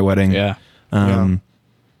officiate my wedding. Yeah.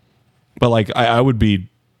 But like, I would be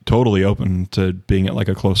totally open to being at like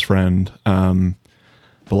a close friend.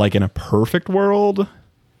 But like in a perfect world,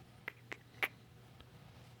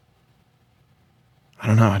 I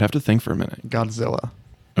don't know. I'd have to think for a minute. Godzilla.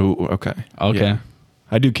 Oh, okay. Okay. Yeah.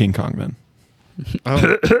 I do King Kong then.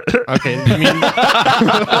 Oh, okay. You mean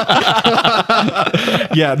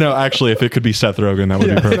Yeah, no, actually, if it could be Seth Rogen, that would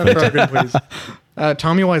be Seth perfect. Rogen, please?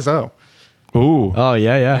 Tommy Wiseau. Ooh. Oh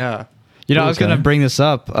yeah. Yeah. You know, I was Okay. gonna bring this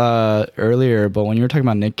up earlier, but when you were talking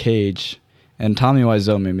about Nick Cage and Tommy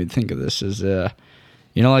Wiseau, made me think of this. Is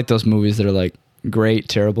you know, like those movies that are like great,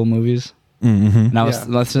 terrible movies. Mm-hmm. And I was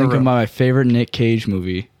Yeah. thinking about my favorite Nick Cage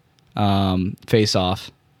movie, Face Off,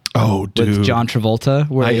 Oh, dude. with John Travolta,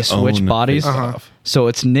 where I they switch own bodies. Face Uh-huh. Off. So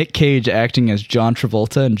it's Nick Cage acting as John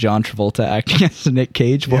Travolta and John Travolta acting as Nick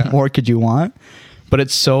Cage. What Yeah. more could you want? But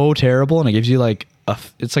it's so terrible, and it gives you like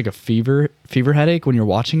it's like a fever headache when you're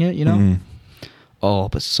watching it. You know. Mm. Oh,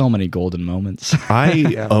 but so many golden moments.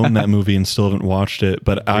 I own that movie and still haven't watched it,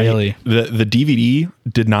 but Really? the DVD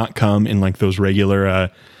did not come in like those regular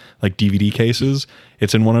like DVD cases.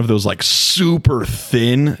 It's in one of those like super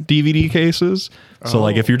thin DVD cases. So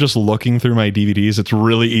like if you're just looking through my DVDs, it's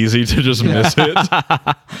really easy to just miss it.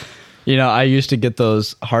 You know, I used to get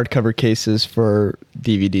those hardcover cases for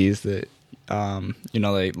DVDs that, you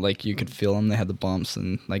know, like you could feel them. They had the bumps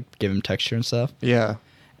and like give them texture and stuff. Yeah.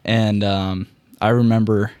 And I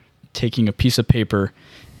remember taking a piece of paper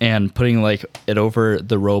and putting like it over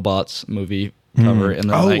the Robots movie cover and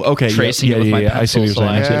then Oh, like okay. tracing Yeah, it with yeah, my yeah. pencil. I see what you're so saying.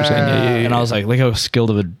 I see what you're saying. Yeah, yeah, yeah. And I was like, look how skilled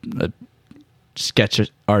of a sketch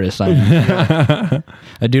artist I am.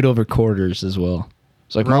 I do it over quarters as well.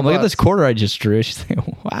 It's like, Mom, look at Robots. this quarter I just drew. She's like,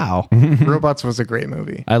 wow. Robots was a great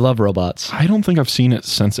movie. I love Robots. I don't think I've seen it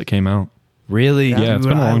since it came out. Really? Yeah, it's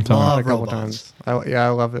been a long time. A love couple Robots. times. I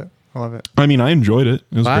love it. I love it. I mean, I enjoyed it.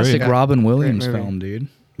 It was Classic great. Robin Williams Great movie. film, dude.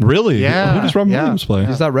 Really? Yeah, Who does Robin yeah. Williams play?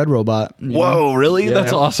 He's that red robot. you know? Whoa, really? Yeah.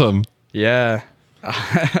 That's awesome. Yeah.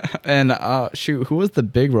 And shoot, who was the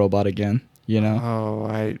big robot again? You know?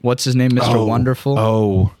 Oh, What's his name? Mr. Wonderful?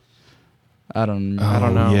 Oh. I don't know. I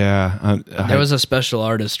don't know. Yeah. There was a special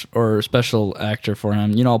artist or special actor for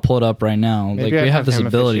him. You know, I'll pull it up right now. maybe like I'd we have this him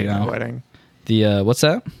ability officiate my now. wedding. The what's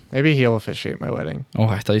that? Maybe he'll officiate my wedding. Oh,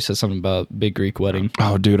 I thought you said something about Big Greek Wedding.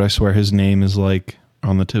 Oh, dude, I swear his name is like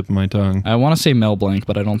on the tip of my tongue. I want to say Mel Blanc,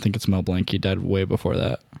 but I don't think it's Mel Blanc. He died way before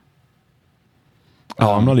that.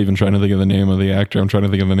 Oh, I'm not even trying to think of the name of the actor. I'm trying to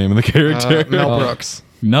think of the name of the character. Mel Brooks.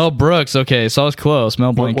 Mel Brooks. Okay, so I was close.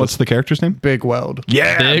 Mel Blanc. What's the character's name? Big Weld.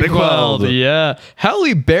 Yeah, Big Weld? Yeah.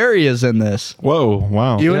 Halle Berry is in this. Whoa,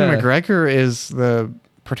 wow. Ewan Yeah. McGregor is the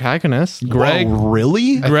protagonist. Greg Whoa,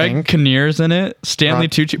 really? Greg think. Kinnear's in it. Stanley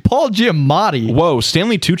Tucci. Paul Giamatti. Whoa,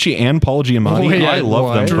 Stanley Tucci and Paul Giamatti. Wait, I love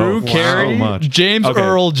what? them Drew both Carey. so much. James Okay.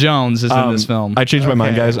 Earl Jones is in this film. I changed my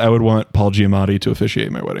mind, Okay. guys. I would want Paul Giamatti to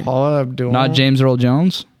officiate my wedding. Paula Abdul. Not James Earl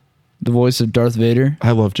Jones, the voice of Darth Vader,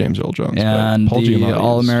 I love James Earl Jones. but and Paul the Giamatti is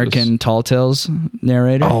All-American just- Tall Tales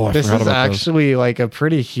narrator. Oh, I This forgot is about those. actually like a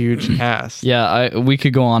pretty huge cast. Yeah, we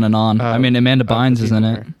could go on and on. I mean, Amanda Bynes is in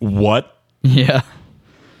it. What? Yeah.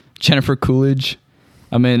 Jennifer Coolidge.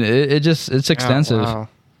 I mean, it's extensive. Oh,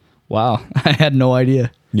 Wow. I had no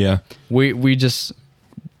idea. Yeah. We just,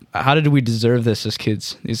 how did we deserve this as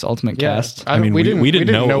kids? These ultimate Yeah. casts. I mean, we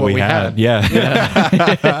didn't know what we had. Yeah.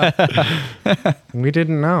 We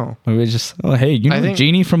didn't know. We were just, oh, hey, you I know think-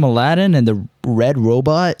 Genie from Aladdin and the Red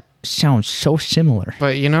Robot sounds so similar.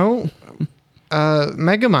 But you know,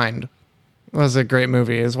 Megamind was a great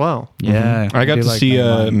movie as well. Yeah. I got do to like see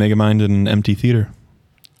Megamind. Megamind in an empty theater.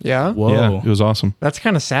 Yeah. Whoa. Yeah, it was awesome. That's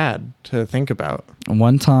kind of sad to think about.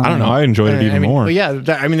 One time. I don't know. I enjoyed it even more. Well, yeah,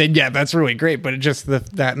 that's really great. But it just that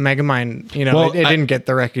Megamind, you know, Well, it didn't get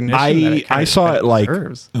the recognition. that it I kinda saw it like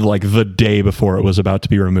deserves. the day before it was about to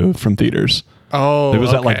be removed from theaters. Oh, It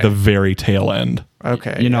was at like okay. the very tail end.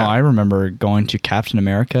 Okay. You know, yeah. I remember going to Captain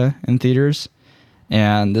America in theaters,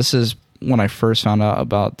 and this is when I first found out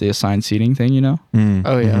about the assigned seating thing, you know?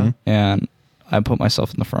 Oh yeah. And I put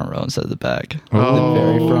myself in the front row instead of the back. Oh, The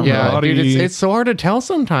very front yeah, row. dude, it's so hard to tell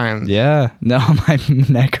sometimes. Yeah. No, my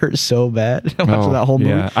neck hurts so bad after that whole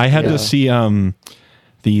movie. Yeah, I had Yeah. to see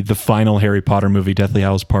the final Harry Potter movie, Deathly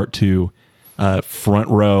Hallows Part 2, front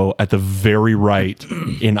row at the very right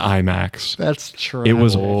in IMAX. That's true. It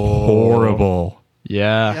was horrible.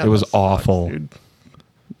 Yeah. It was that sucks, awful. dude.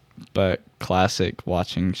 But classic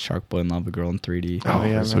watching Shark Boy and Lava Girl in 3D. Oh,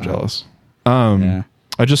 yeah, I'm so man. jealous. Yeah.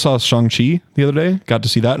 I just saw Shang-Chi the other day. Got to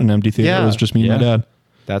see that in an empty theater. Yeah. It was just me and my Yeah. dad.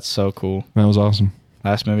 That's so cool. That was awesome.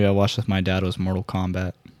 Last movie I watched with my dad was Mortal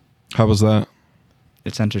Kombat. How was that?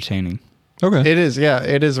 It's entertaining. Okay. It is, yeah,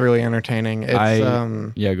 it is really entertaining. It's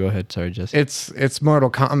Yeah, go ahead. Sorry, Jesse. it's Mortal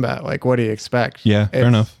Kombat. Like, what do you expect? Yeah, fair It's-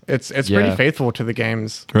 enough. It's Yeah. pretty faithful to the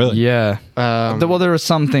games. Really? Yeah. Well, there were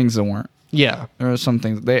some things that weren't. Yeah. There were some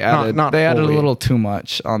things they added. not they added a fully. little too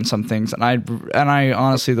much on some things, and I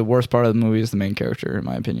honestly, the worst part of the movie is the main character, in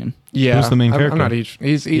my opinion. Yeah. Who's the main I'm character? not each.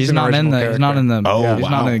 He's an not in original the. He's not in the. Oh, he's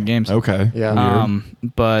not in the games. Okay. Yeah.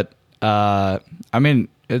 But I mean,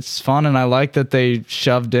 it's fun, and I like that they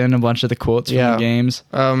shoved in a bunch of the quotes from Yeah. the games.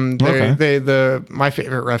 Okay. My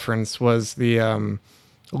favorite reference was the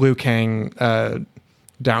Liu Kang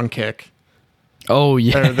down kick. Oh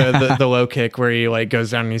yeah. Or the low kick where he like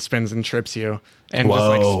goes down and he spins and trips you and just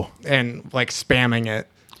Whoa. like spamming it.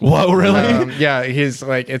 Whoa, really? Yeah, he's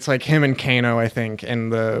like, it's like him and Kano, I think, in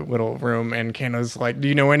the little room, and Kano's like, "Do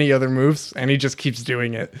you know any other moves?" And he just keeps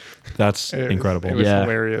doing it. That's It was- incredible. it was yeah,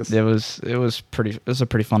 hilarious. It was a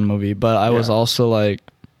pretty fun movie, but I was Yeah. also like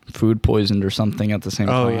food poisoned or something at the same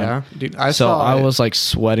Oh time. yeah, dude. So I was like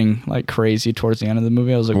sweating like crazy towards the end of the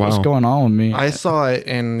movie. I was like, what's Wow. going on with me? I saw it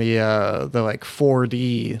in the like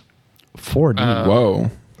 4D 4D. Whoa.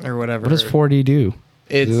 or whatever. What does 4D do?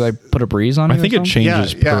 It's Did I put a breeze on I it or think it something?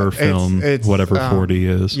 changes Yeah, per it's- film, it's, whatever 4D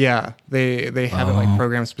is. Yeah, they have it like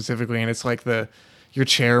programmed specifically, and it's like your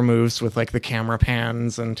chair moves with like the camera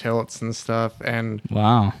pans and tilts and stuff. And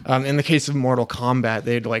Wow. in the case of Mortal Kombat,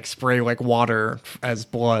 they'd like spray like water as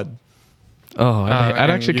blood. Oh, I'd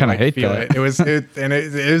and actually you, kind of like, hate feel that. It was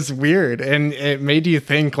it was weird, and it made you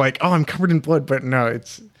think like, oh, I'm covered in blood, but no,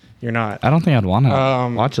 you're not. I don't think I'd want to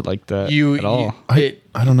Um, watch it like that You at all. I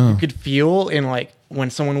don't know. You could feel in like when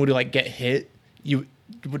someone would like get hit,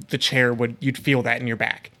 the chair you'd feel that in your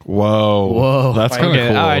back. Whoa. Whoa, That's Like, kind of okay.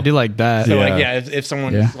 cool. Oh, I do like that. So Yeah. like yeah, if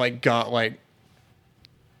someone Yeah. like got like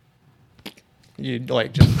you'd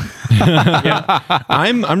like just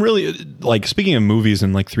I'm really like, speaking of movies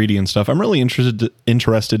and like 3D and stuff, I'm really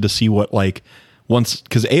interested to see what like once,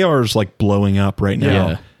 because AR is like blowing up right now,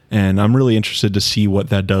 Yeah. and I'm really interested to see what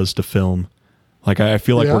that does to film. Like I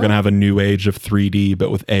feel like Yeah. we're gonna have a new age of 3D, but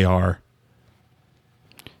with AR.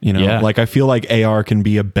 You know, Yeah. like I feel like AR can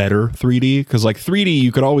be a better 3D, because like 3D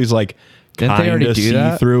you could always like Didn't they kind already of do see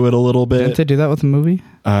that? through it a little Didn't bit. they do that with the movie?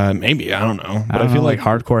 Maybe, I don't know, but I I feel know, like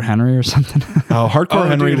Hardcore Henry or something. Hardcore Oh,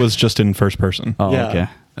 Henry dude. was just in first person. Oh, yeah. okay.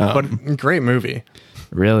 But great movie.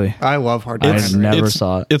 Really? I love Hardcore I Henry. never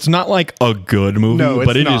saw it. It's not like a good movie, No,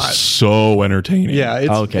 but it's it is not. so entertaining. Yeah,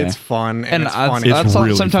 Okay. it's fun and it's I- funny. that's all,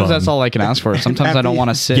 really sometimes fun. that's all I can ask for. Sometimes At I don't the- want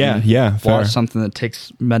to sit Yeah, and yeah, fair. watch something that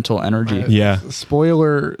takes mental energy. Yeah.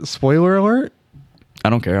 Spoiler alert. I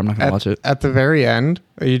don't care. I'm not gonna watch it. At the very end,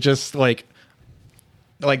 you just like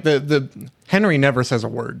the Henry never says a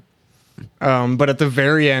word. But at the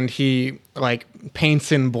very end, he like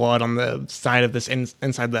paints in blood on the side of this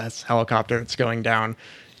inside this helicopter that's going down.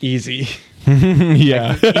 Easy.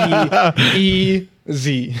 Yeah.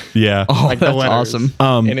 E-Z. Yeah. Oh, Like the that's letters. awesome.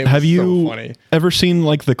 And it Have was so you funny. ever seen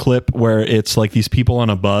like the clip where it's like these people on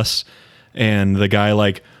a bus and the guy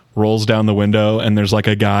like rolls down the window and there's like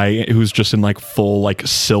a guy who's just in like full like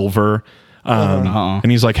silver and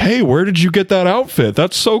he's like, "Hey, where did you get that outfit?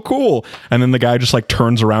 That's so cool." And then the guy just like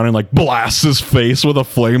turns around and like blasts his face with a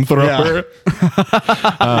flamethrower.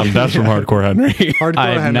 That's from Hardcore Henry. Hardcore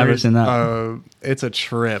I've never Henry's, seen that. It's a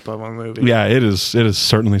trip of a movie. Yeah, it is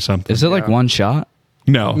certainly something. Is it like one shot?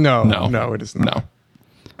 No. No, it is not.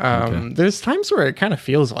 No. There's times where it kind of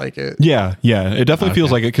feels like it. Yeah, it definitely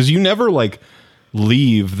feels like it because you never like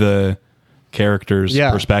leave the character's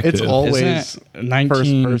perspective. It's always Isn't it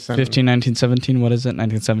 1915, 1917? What is it?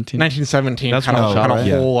 1917? 1917 That's had, one a, shot, had a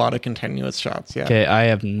right? whole lot of continuous shots. Yeah. Okay, I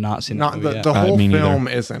have not seen Not the the, movie yet. the whole me neither. film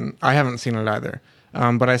isn't. I haven't seen it either.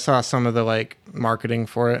 But I saw some of the like marketing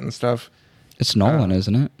for it and stuff. It's Nolan,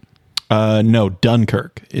 isn't it? No,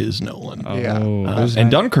 Dunkirk is Nolan. Yeah.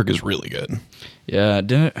 And Dunkirk is really good. Yeah.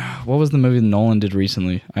 What was the movie Nolan did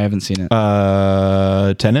recently? I haven't seen it.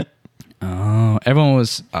 Tenet? Oh, everyone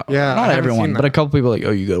was. Yeah, I not haven't everyone, seen but that. a couple people like,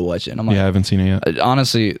 oh, you gotta watch it. And I'm like, Yeah, I haven't seen it yet.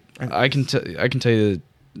 honestly, I can tell you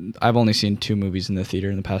that I've only seen 2 movies in the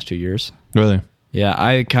theater in the past 2 years. Really? Yeah,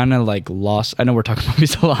 I kind of like lost. I know we're talking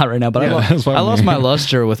movies a lot right now, but Yeah, that's I fine. lost my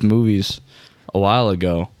luster with movies a while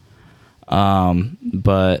ago.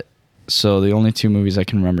 But so the only 2 movies I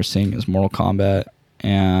can remember seeing is Mortal Kombat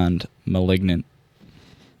and Malignant.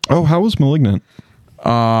 Oh, how was Malignant?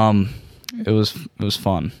 It was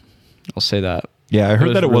fun. I'll say that. Yeah, I heard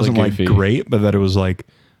was that it really wasn't goofy. like great, but that it was like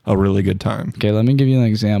a really good time. Okay, let me give you an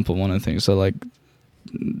example. One of the things. So like,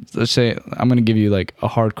 let's say I'm gonna give you like a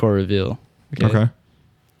hardcore reveal. Okay.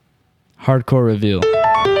 Hardcore reveal.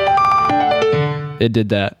 It did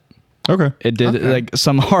that. Okay. It did Okay. like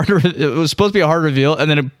some hard. It was supposed to be a hard reveal, and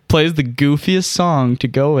then it plays the goofiest song to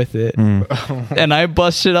go with it, and I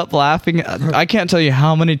busted up laughing. I can't tell you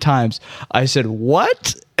how many times I said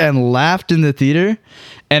 "what" and laughed in the theater,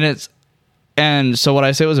 and so what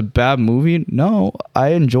I say was a bad movie. No, I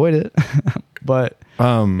enjoyed it, but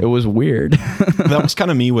it was weird. That was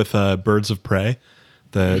kind of me with Birds of Prey,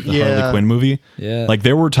 the Yeah. Harley Quinn movie. Yeah. Like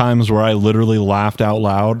there were times where I literally laughed out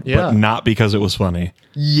loud, Yeah. but not because it was funny.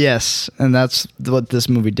 Yes, and that's what this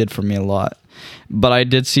movie did for me a lot. But I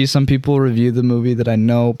did see some people review the movie that I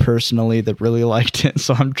know personally that really liked it,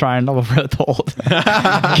 so I'm trying to withhold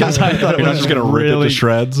because I thought You're not just gonna rip it to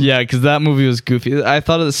shreds? Yeah, because that movie was goofy. I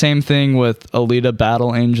thought of the same thing with Alita: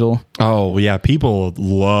 Battle Angel. Oh yeah, people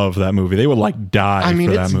love that movie. They would like die I mean,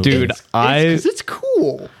 for that it's movie. Dude, it's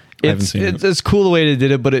cool. haven't seen it. It's cool the way they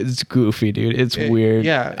did it, but it's goofy, dude. It's weird.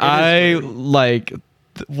 yeah, it is I weird. like.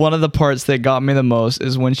 One of the parts that got me the most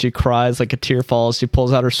is when she cries, like a tear falls. She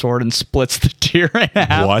pulls out her sword and splits the tear in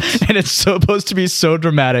half. What? And it's supposed to be so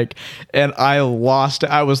dramatic. And I lost it.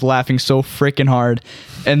 I was laughing so freaking hard.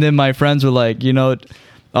 And then my friends were like,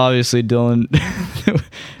 obviously Dylan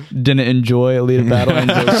didn't enjoy Alita Battle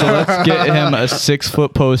Angel. So let's get him a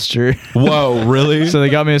 6-foot poster. Whoa, really? So they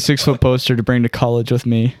got me a 6-foot poster to bring to college with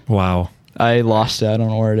me. Wow. I lost it. I don't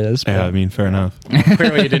know where it is. Yeah, but- I mean, fair enough.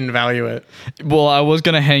 Clearly, you didn't value it. Well, I was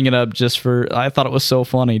gonna hang it up just for. I thought it was so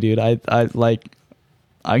funny, dude. I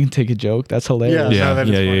can take a joke. That's hilarious. Yeah. Yeah, No, that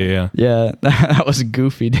is funny. yeah. Yeah, that was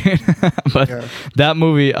goofy, dude. But Yeah. that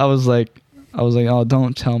movie, I was like, oh,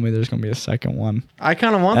 don't tell me there's gonna be a second one. I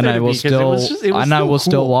kind of want And there I to will be because still, it was just, it was and I still will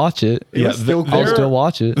still cool. watch it. It was still I'll cool. still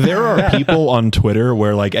watch it. There are people on Twitter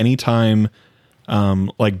where like anytime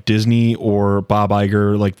like Disney or Bob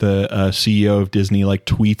Iger, like the CEO of Disney, like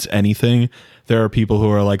tweets anything, there are people who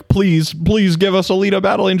are like, please give us Alita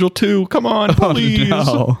Battle Angel 2. Come on, please.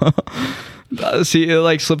 No. See, it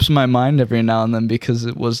like slips my mind every now and then because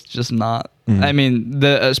it was just not. I mean,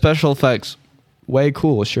 the special effects, way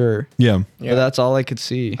cool, sure. Yeah. But that's all I could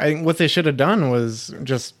see. I think what they should have done was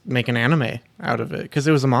just make an anime out of it because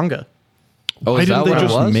it was a manga. Oh, Why is didn't that they what it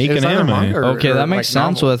just was? make It was an either anime? manga or- Okay, or, that makes like,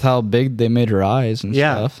 sense novel. with how big they made her eyes and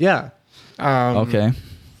Yeah, stuff. yeah. Okay.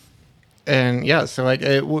 And yeah, so like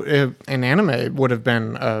an anime would have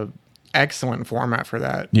been a excellent format for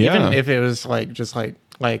that. Yeah. Even if it was like just like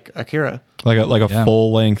Akira. Like a Yeah.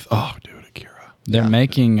 full length. Oh, dude, Akira. They're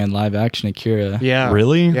making a live action Akira. Yeah.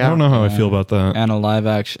 Really? Yeah. I don't know how I feel about that. And a live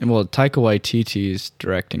action. Well, Taika Waititi is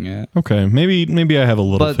directing it. Okay, maybe I have a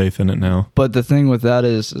little But- faith in it now. But the thing with that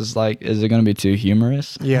is like, is it going to be too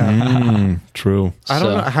humorous? Yeah. True. I don't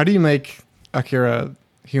So- know. How do you make Akira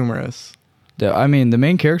humorous? I mean, the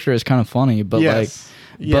main character is kind of funny, but I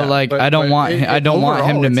don't want I don't want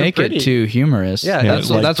him to make it too humorous. Yeah, that's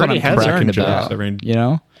like what I'm pretty heavy. concerned Cracking jokes about. every- You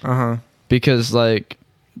know, Uh-huh. because like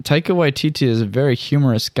Taika Waititi is a very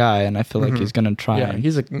humorous guy, and I feel like he's gonna try. Yeah,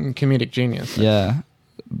 he's a comedic genius. Yeah,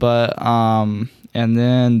 but and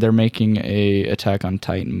then they're making a Attack on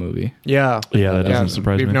Titan movie. Yeah. Yeah, that doesn't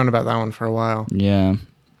surprise We've me. known about that one for a while. Yeah,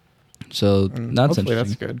 so that's Hopefully interesting.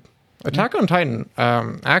 that's good. Attack on Titan,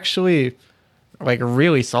 actually, like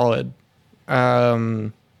really solid,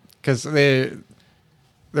 because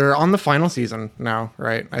they're on the final season now,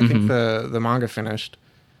 right? I think the manga finished,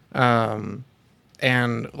 and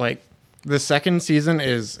like the second season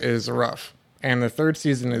is rough, and the third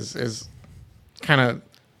season is kind of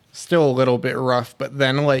still a little bit rough, but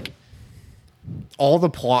then like all the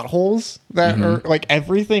plot holes that are like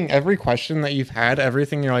every question that you've had,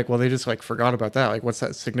 everything you're like, well, they just like forgot about that. Like, what's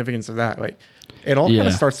that significance of that? Like, it all kind Yeah.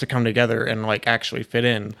 of starts to come together and like actually fit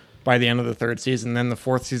in by the end of the third season. Then the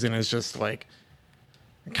fourth season is just like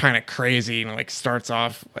kind of crazy and like starts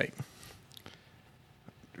off like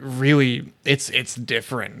really it's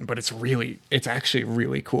different, but it's actually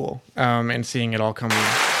really cool. And seeing it all come.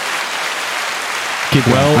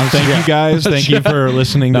 Well, thank you guys. Thank you for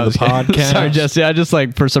listening to the podcast. Sorry, Jesse. I just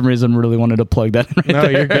like for some reason really wanted to plug that. Right No,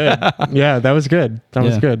 there. you're good. Yeah, that was good. That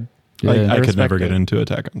was Yeah. good. Yeah. I respect could never it. get into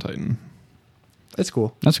Attack on Titan. It's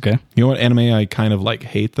cool. That's okay. You know what anime I kind of like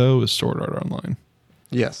hate though is Sword Art Online.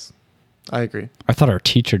 Yes, I agree. I thought our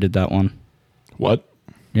teacher did that one. What?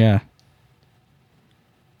 Yeah,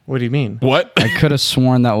 What do you mean? What? I could have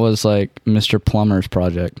sworn that was like Mr. Plummer's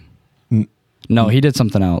project. No, he did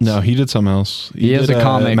something else. No, he did something else. He has did a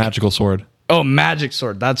comic. Magical Sword. Oh, Magic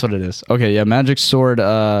Sword. That's what it is. Okay, yeah, Magic Sword.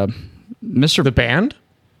 Mr. The band?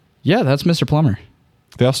 Yeah, that's Mr. Plummer.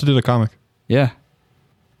 They also did a comic. Yeah.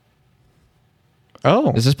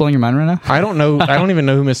 Oh, Is this blowing your mind right now? I don't know. I don't even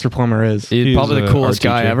know who Mr. Plummer is. He's He's probably the a coolest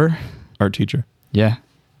art guy teacher. ever. Art teacher. Yeah.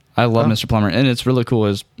 I love Oh. Mr. Plummer. And it's really cool,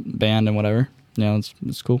 his band and whatever. Yeah,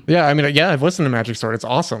 it's cool. Yeah, I mean, yeah, I've listened to Magic Sword. It's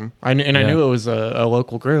awesome. I Yeah. knew it was a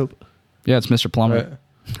local group. Yeah, it's Mr. Plummer.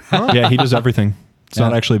 But, Yeah, he does everything. It's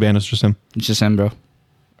not Yeah. actually a band. It's just him. It's just him, bro.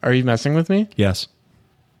 are you messing with me? Yes.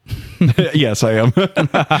 Yes, I am.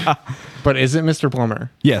 But is it Mr.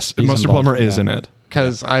 Plummer? Yes, He's Mr. involved Plummer in is that. in it.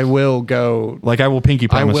 Because I will go. Like, I will pinky I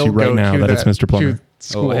promise will you right go now to that it's Mr. Plummer. to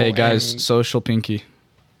school Oh, hey, guys. and Social pinky.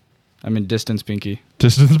 I mean, distance pinky.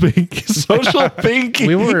 Distance pinky. Social pinky.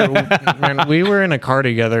 we were in a car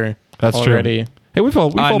together. That's true. already. Hey, we've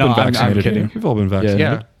all I know, been I'm vaccinated. kidding. here. We've all been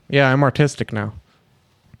vaccinated. Yeah, I'm artistic now.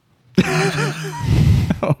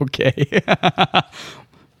 Okay.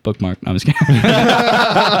 Bookmark. No, I'm just kidding.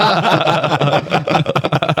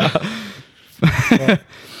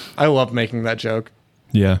 I love making that joke.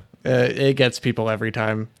 Yeah. It gets people every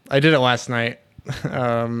time. I did it last night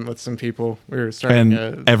with some people. We were starting.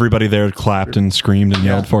 And everybody there clapped and screamed and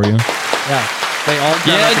yelled for you. Yeah, they all. got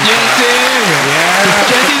Yeah, up and-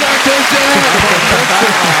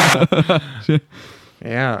 Jesse!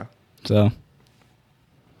 Yeah, So.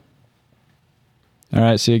 All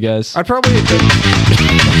right, see you guys. I'd probably.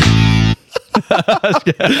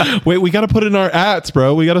 Wait, we got to put in our ats,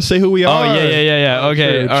 bro. We got to say who we Oh, are. yeah.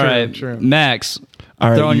 Okay, True, all true, right. true. Max, All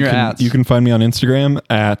right, throw in you your can, ats. You can find me on Instagram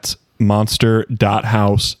at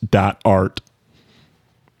monster.house.art.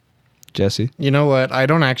 Jesse. You know what? I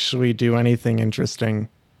don't actually do anything interesting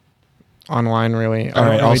online, really. All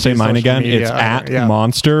right, I'll say mine again. It's at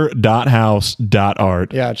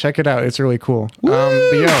monster.house.art. Yeah, check it out. It's really cool. But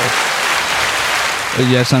yo,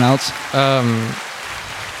 Yeah, something else?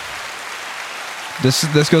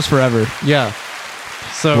 This goes forever. yeah.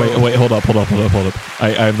 So Wait, hold up. I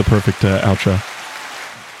have the perfect outro.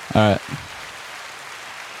 All right.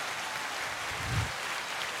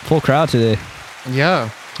 Full crowd today. yeah.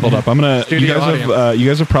 Hold up. I'm gonna. Studio You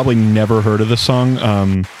guys have probably never heard of this song.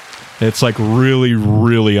 It's like really,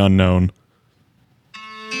 really unknown.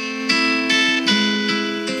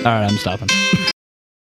 All right, I'm stopping.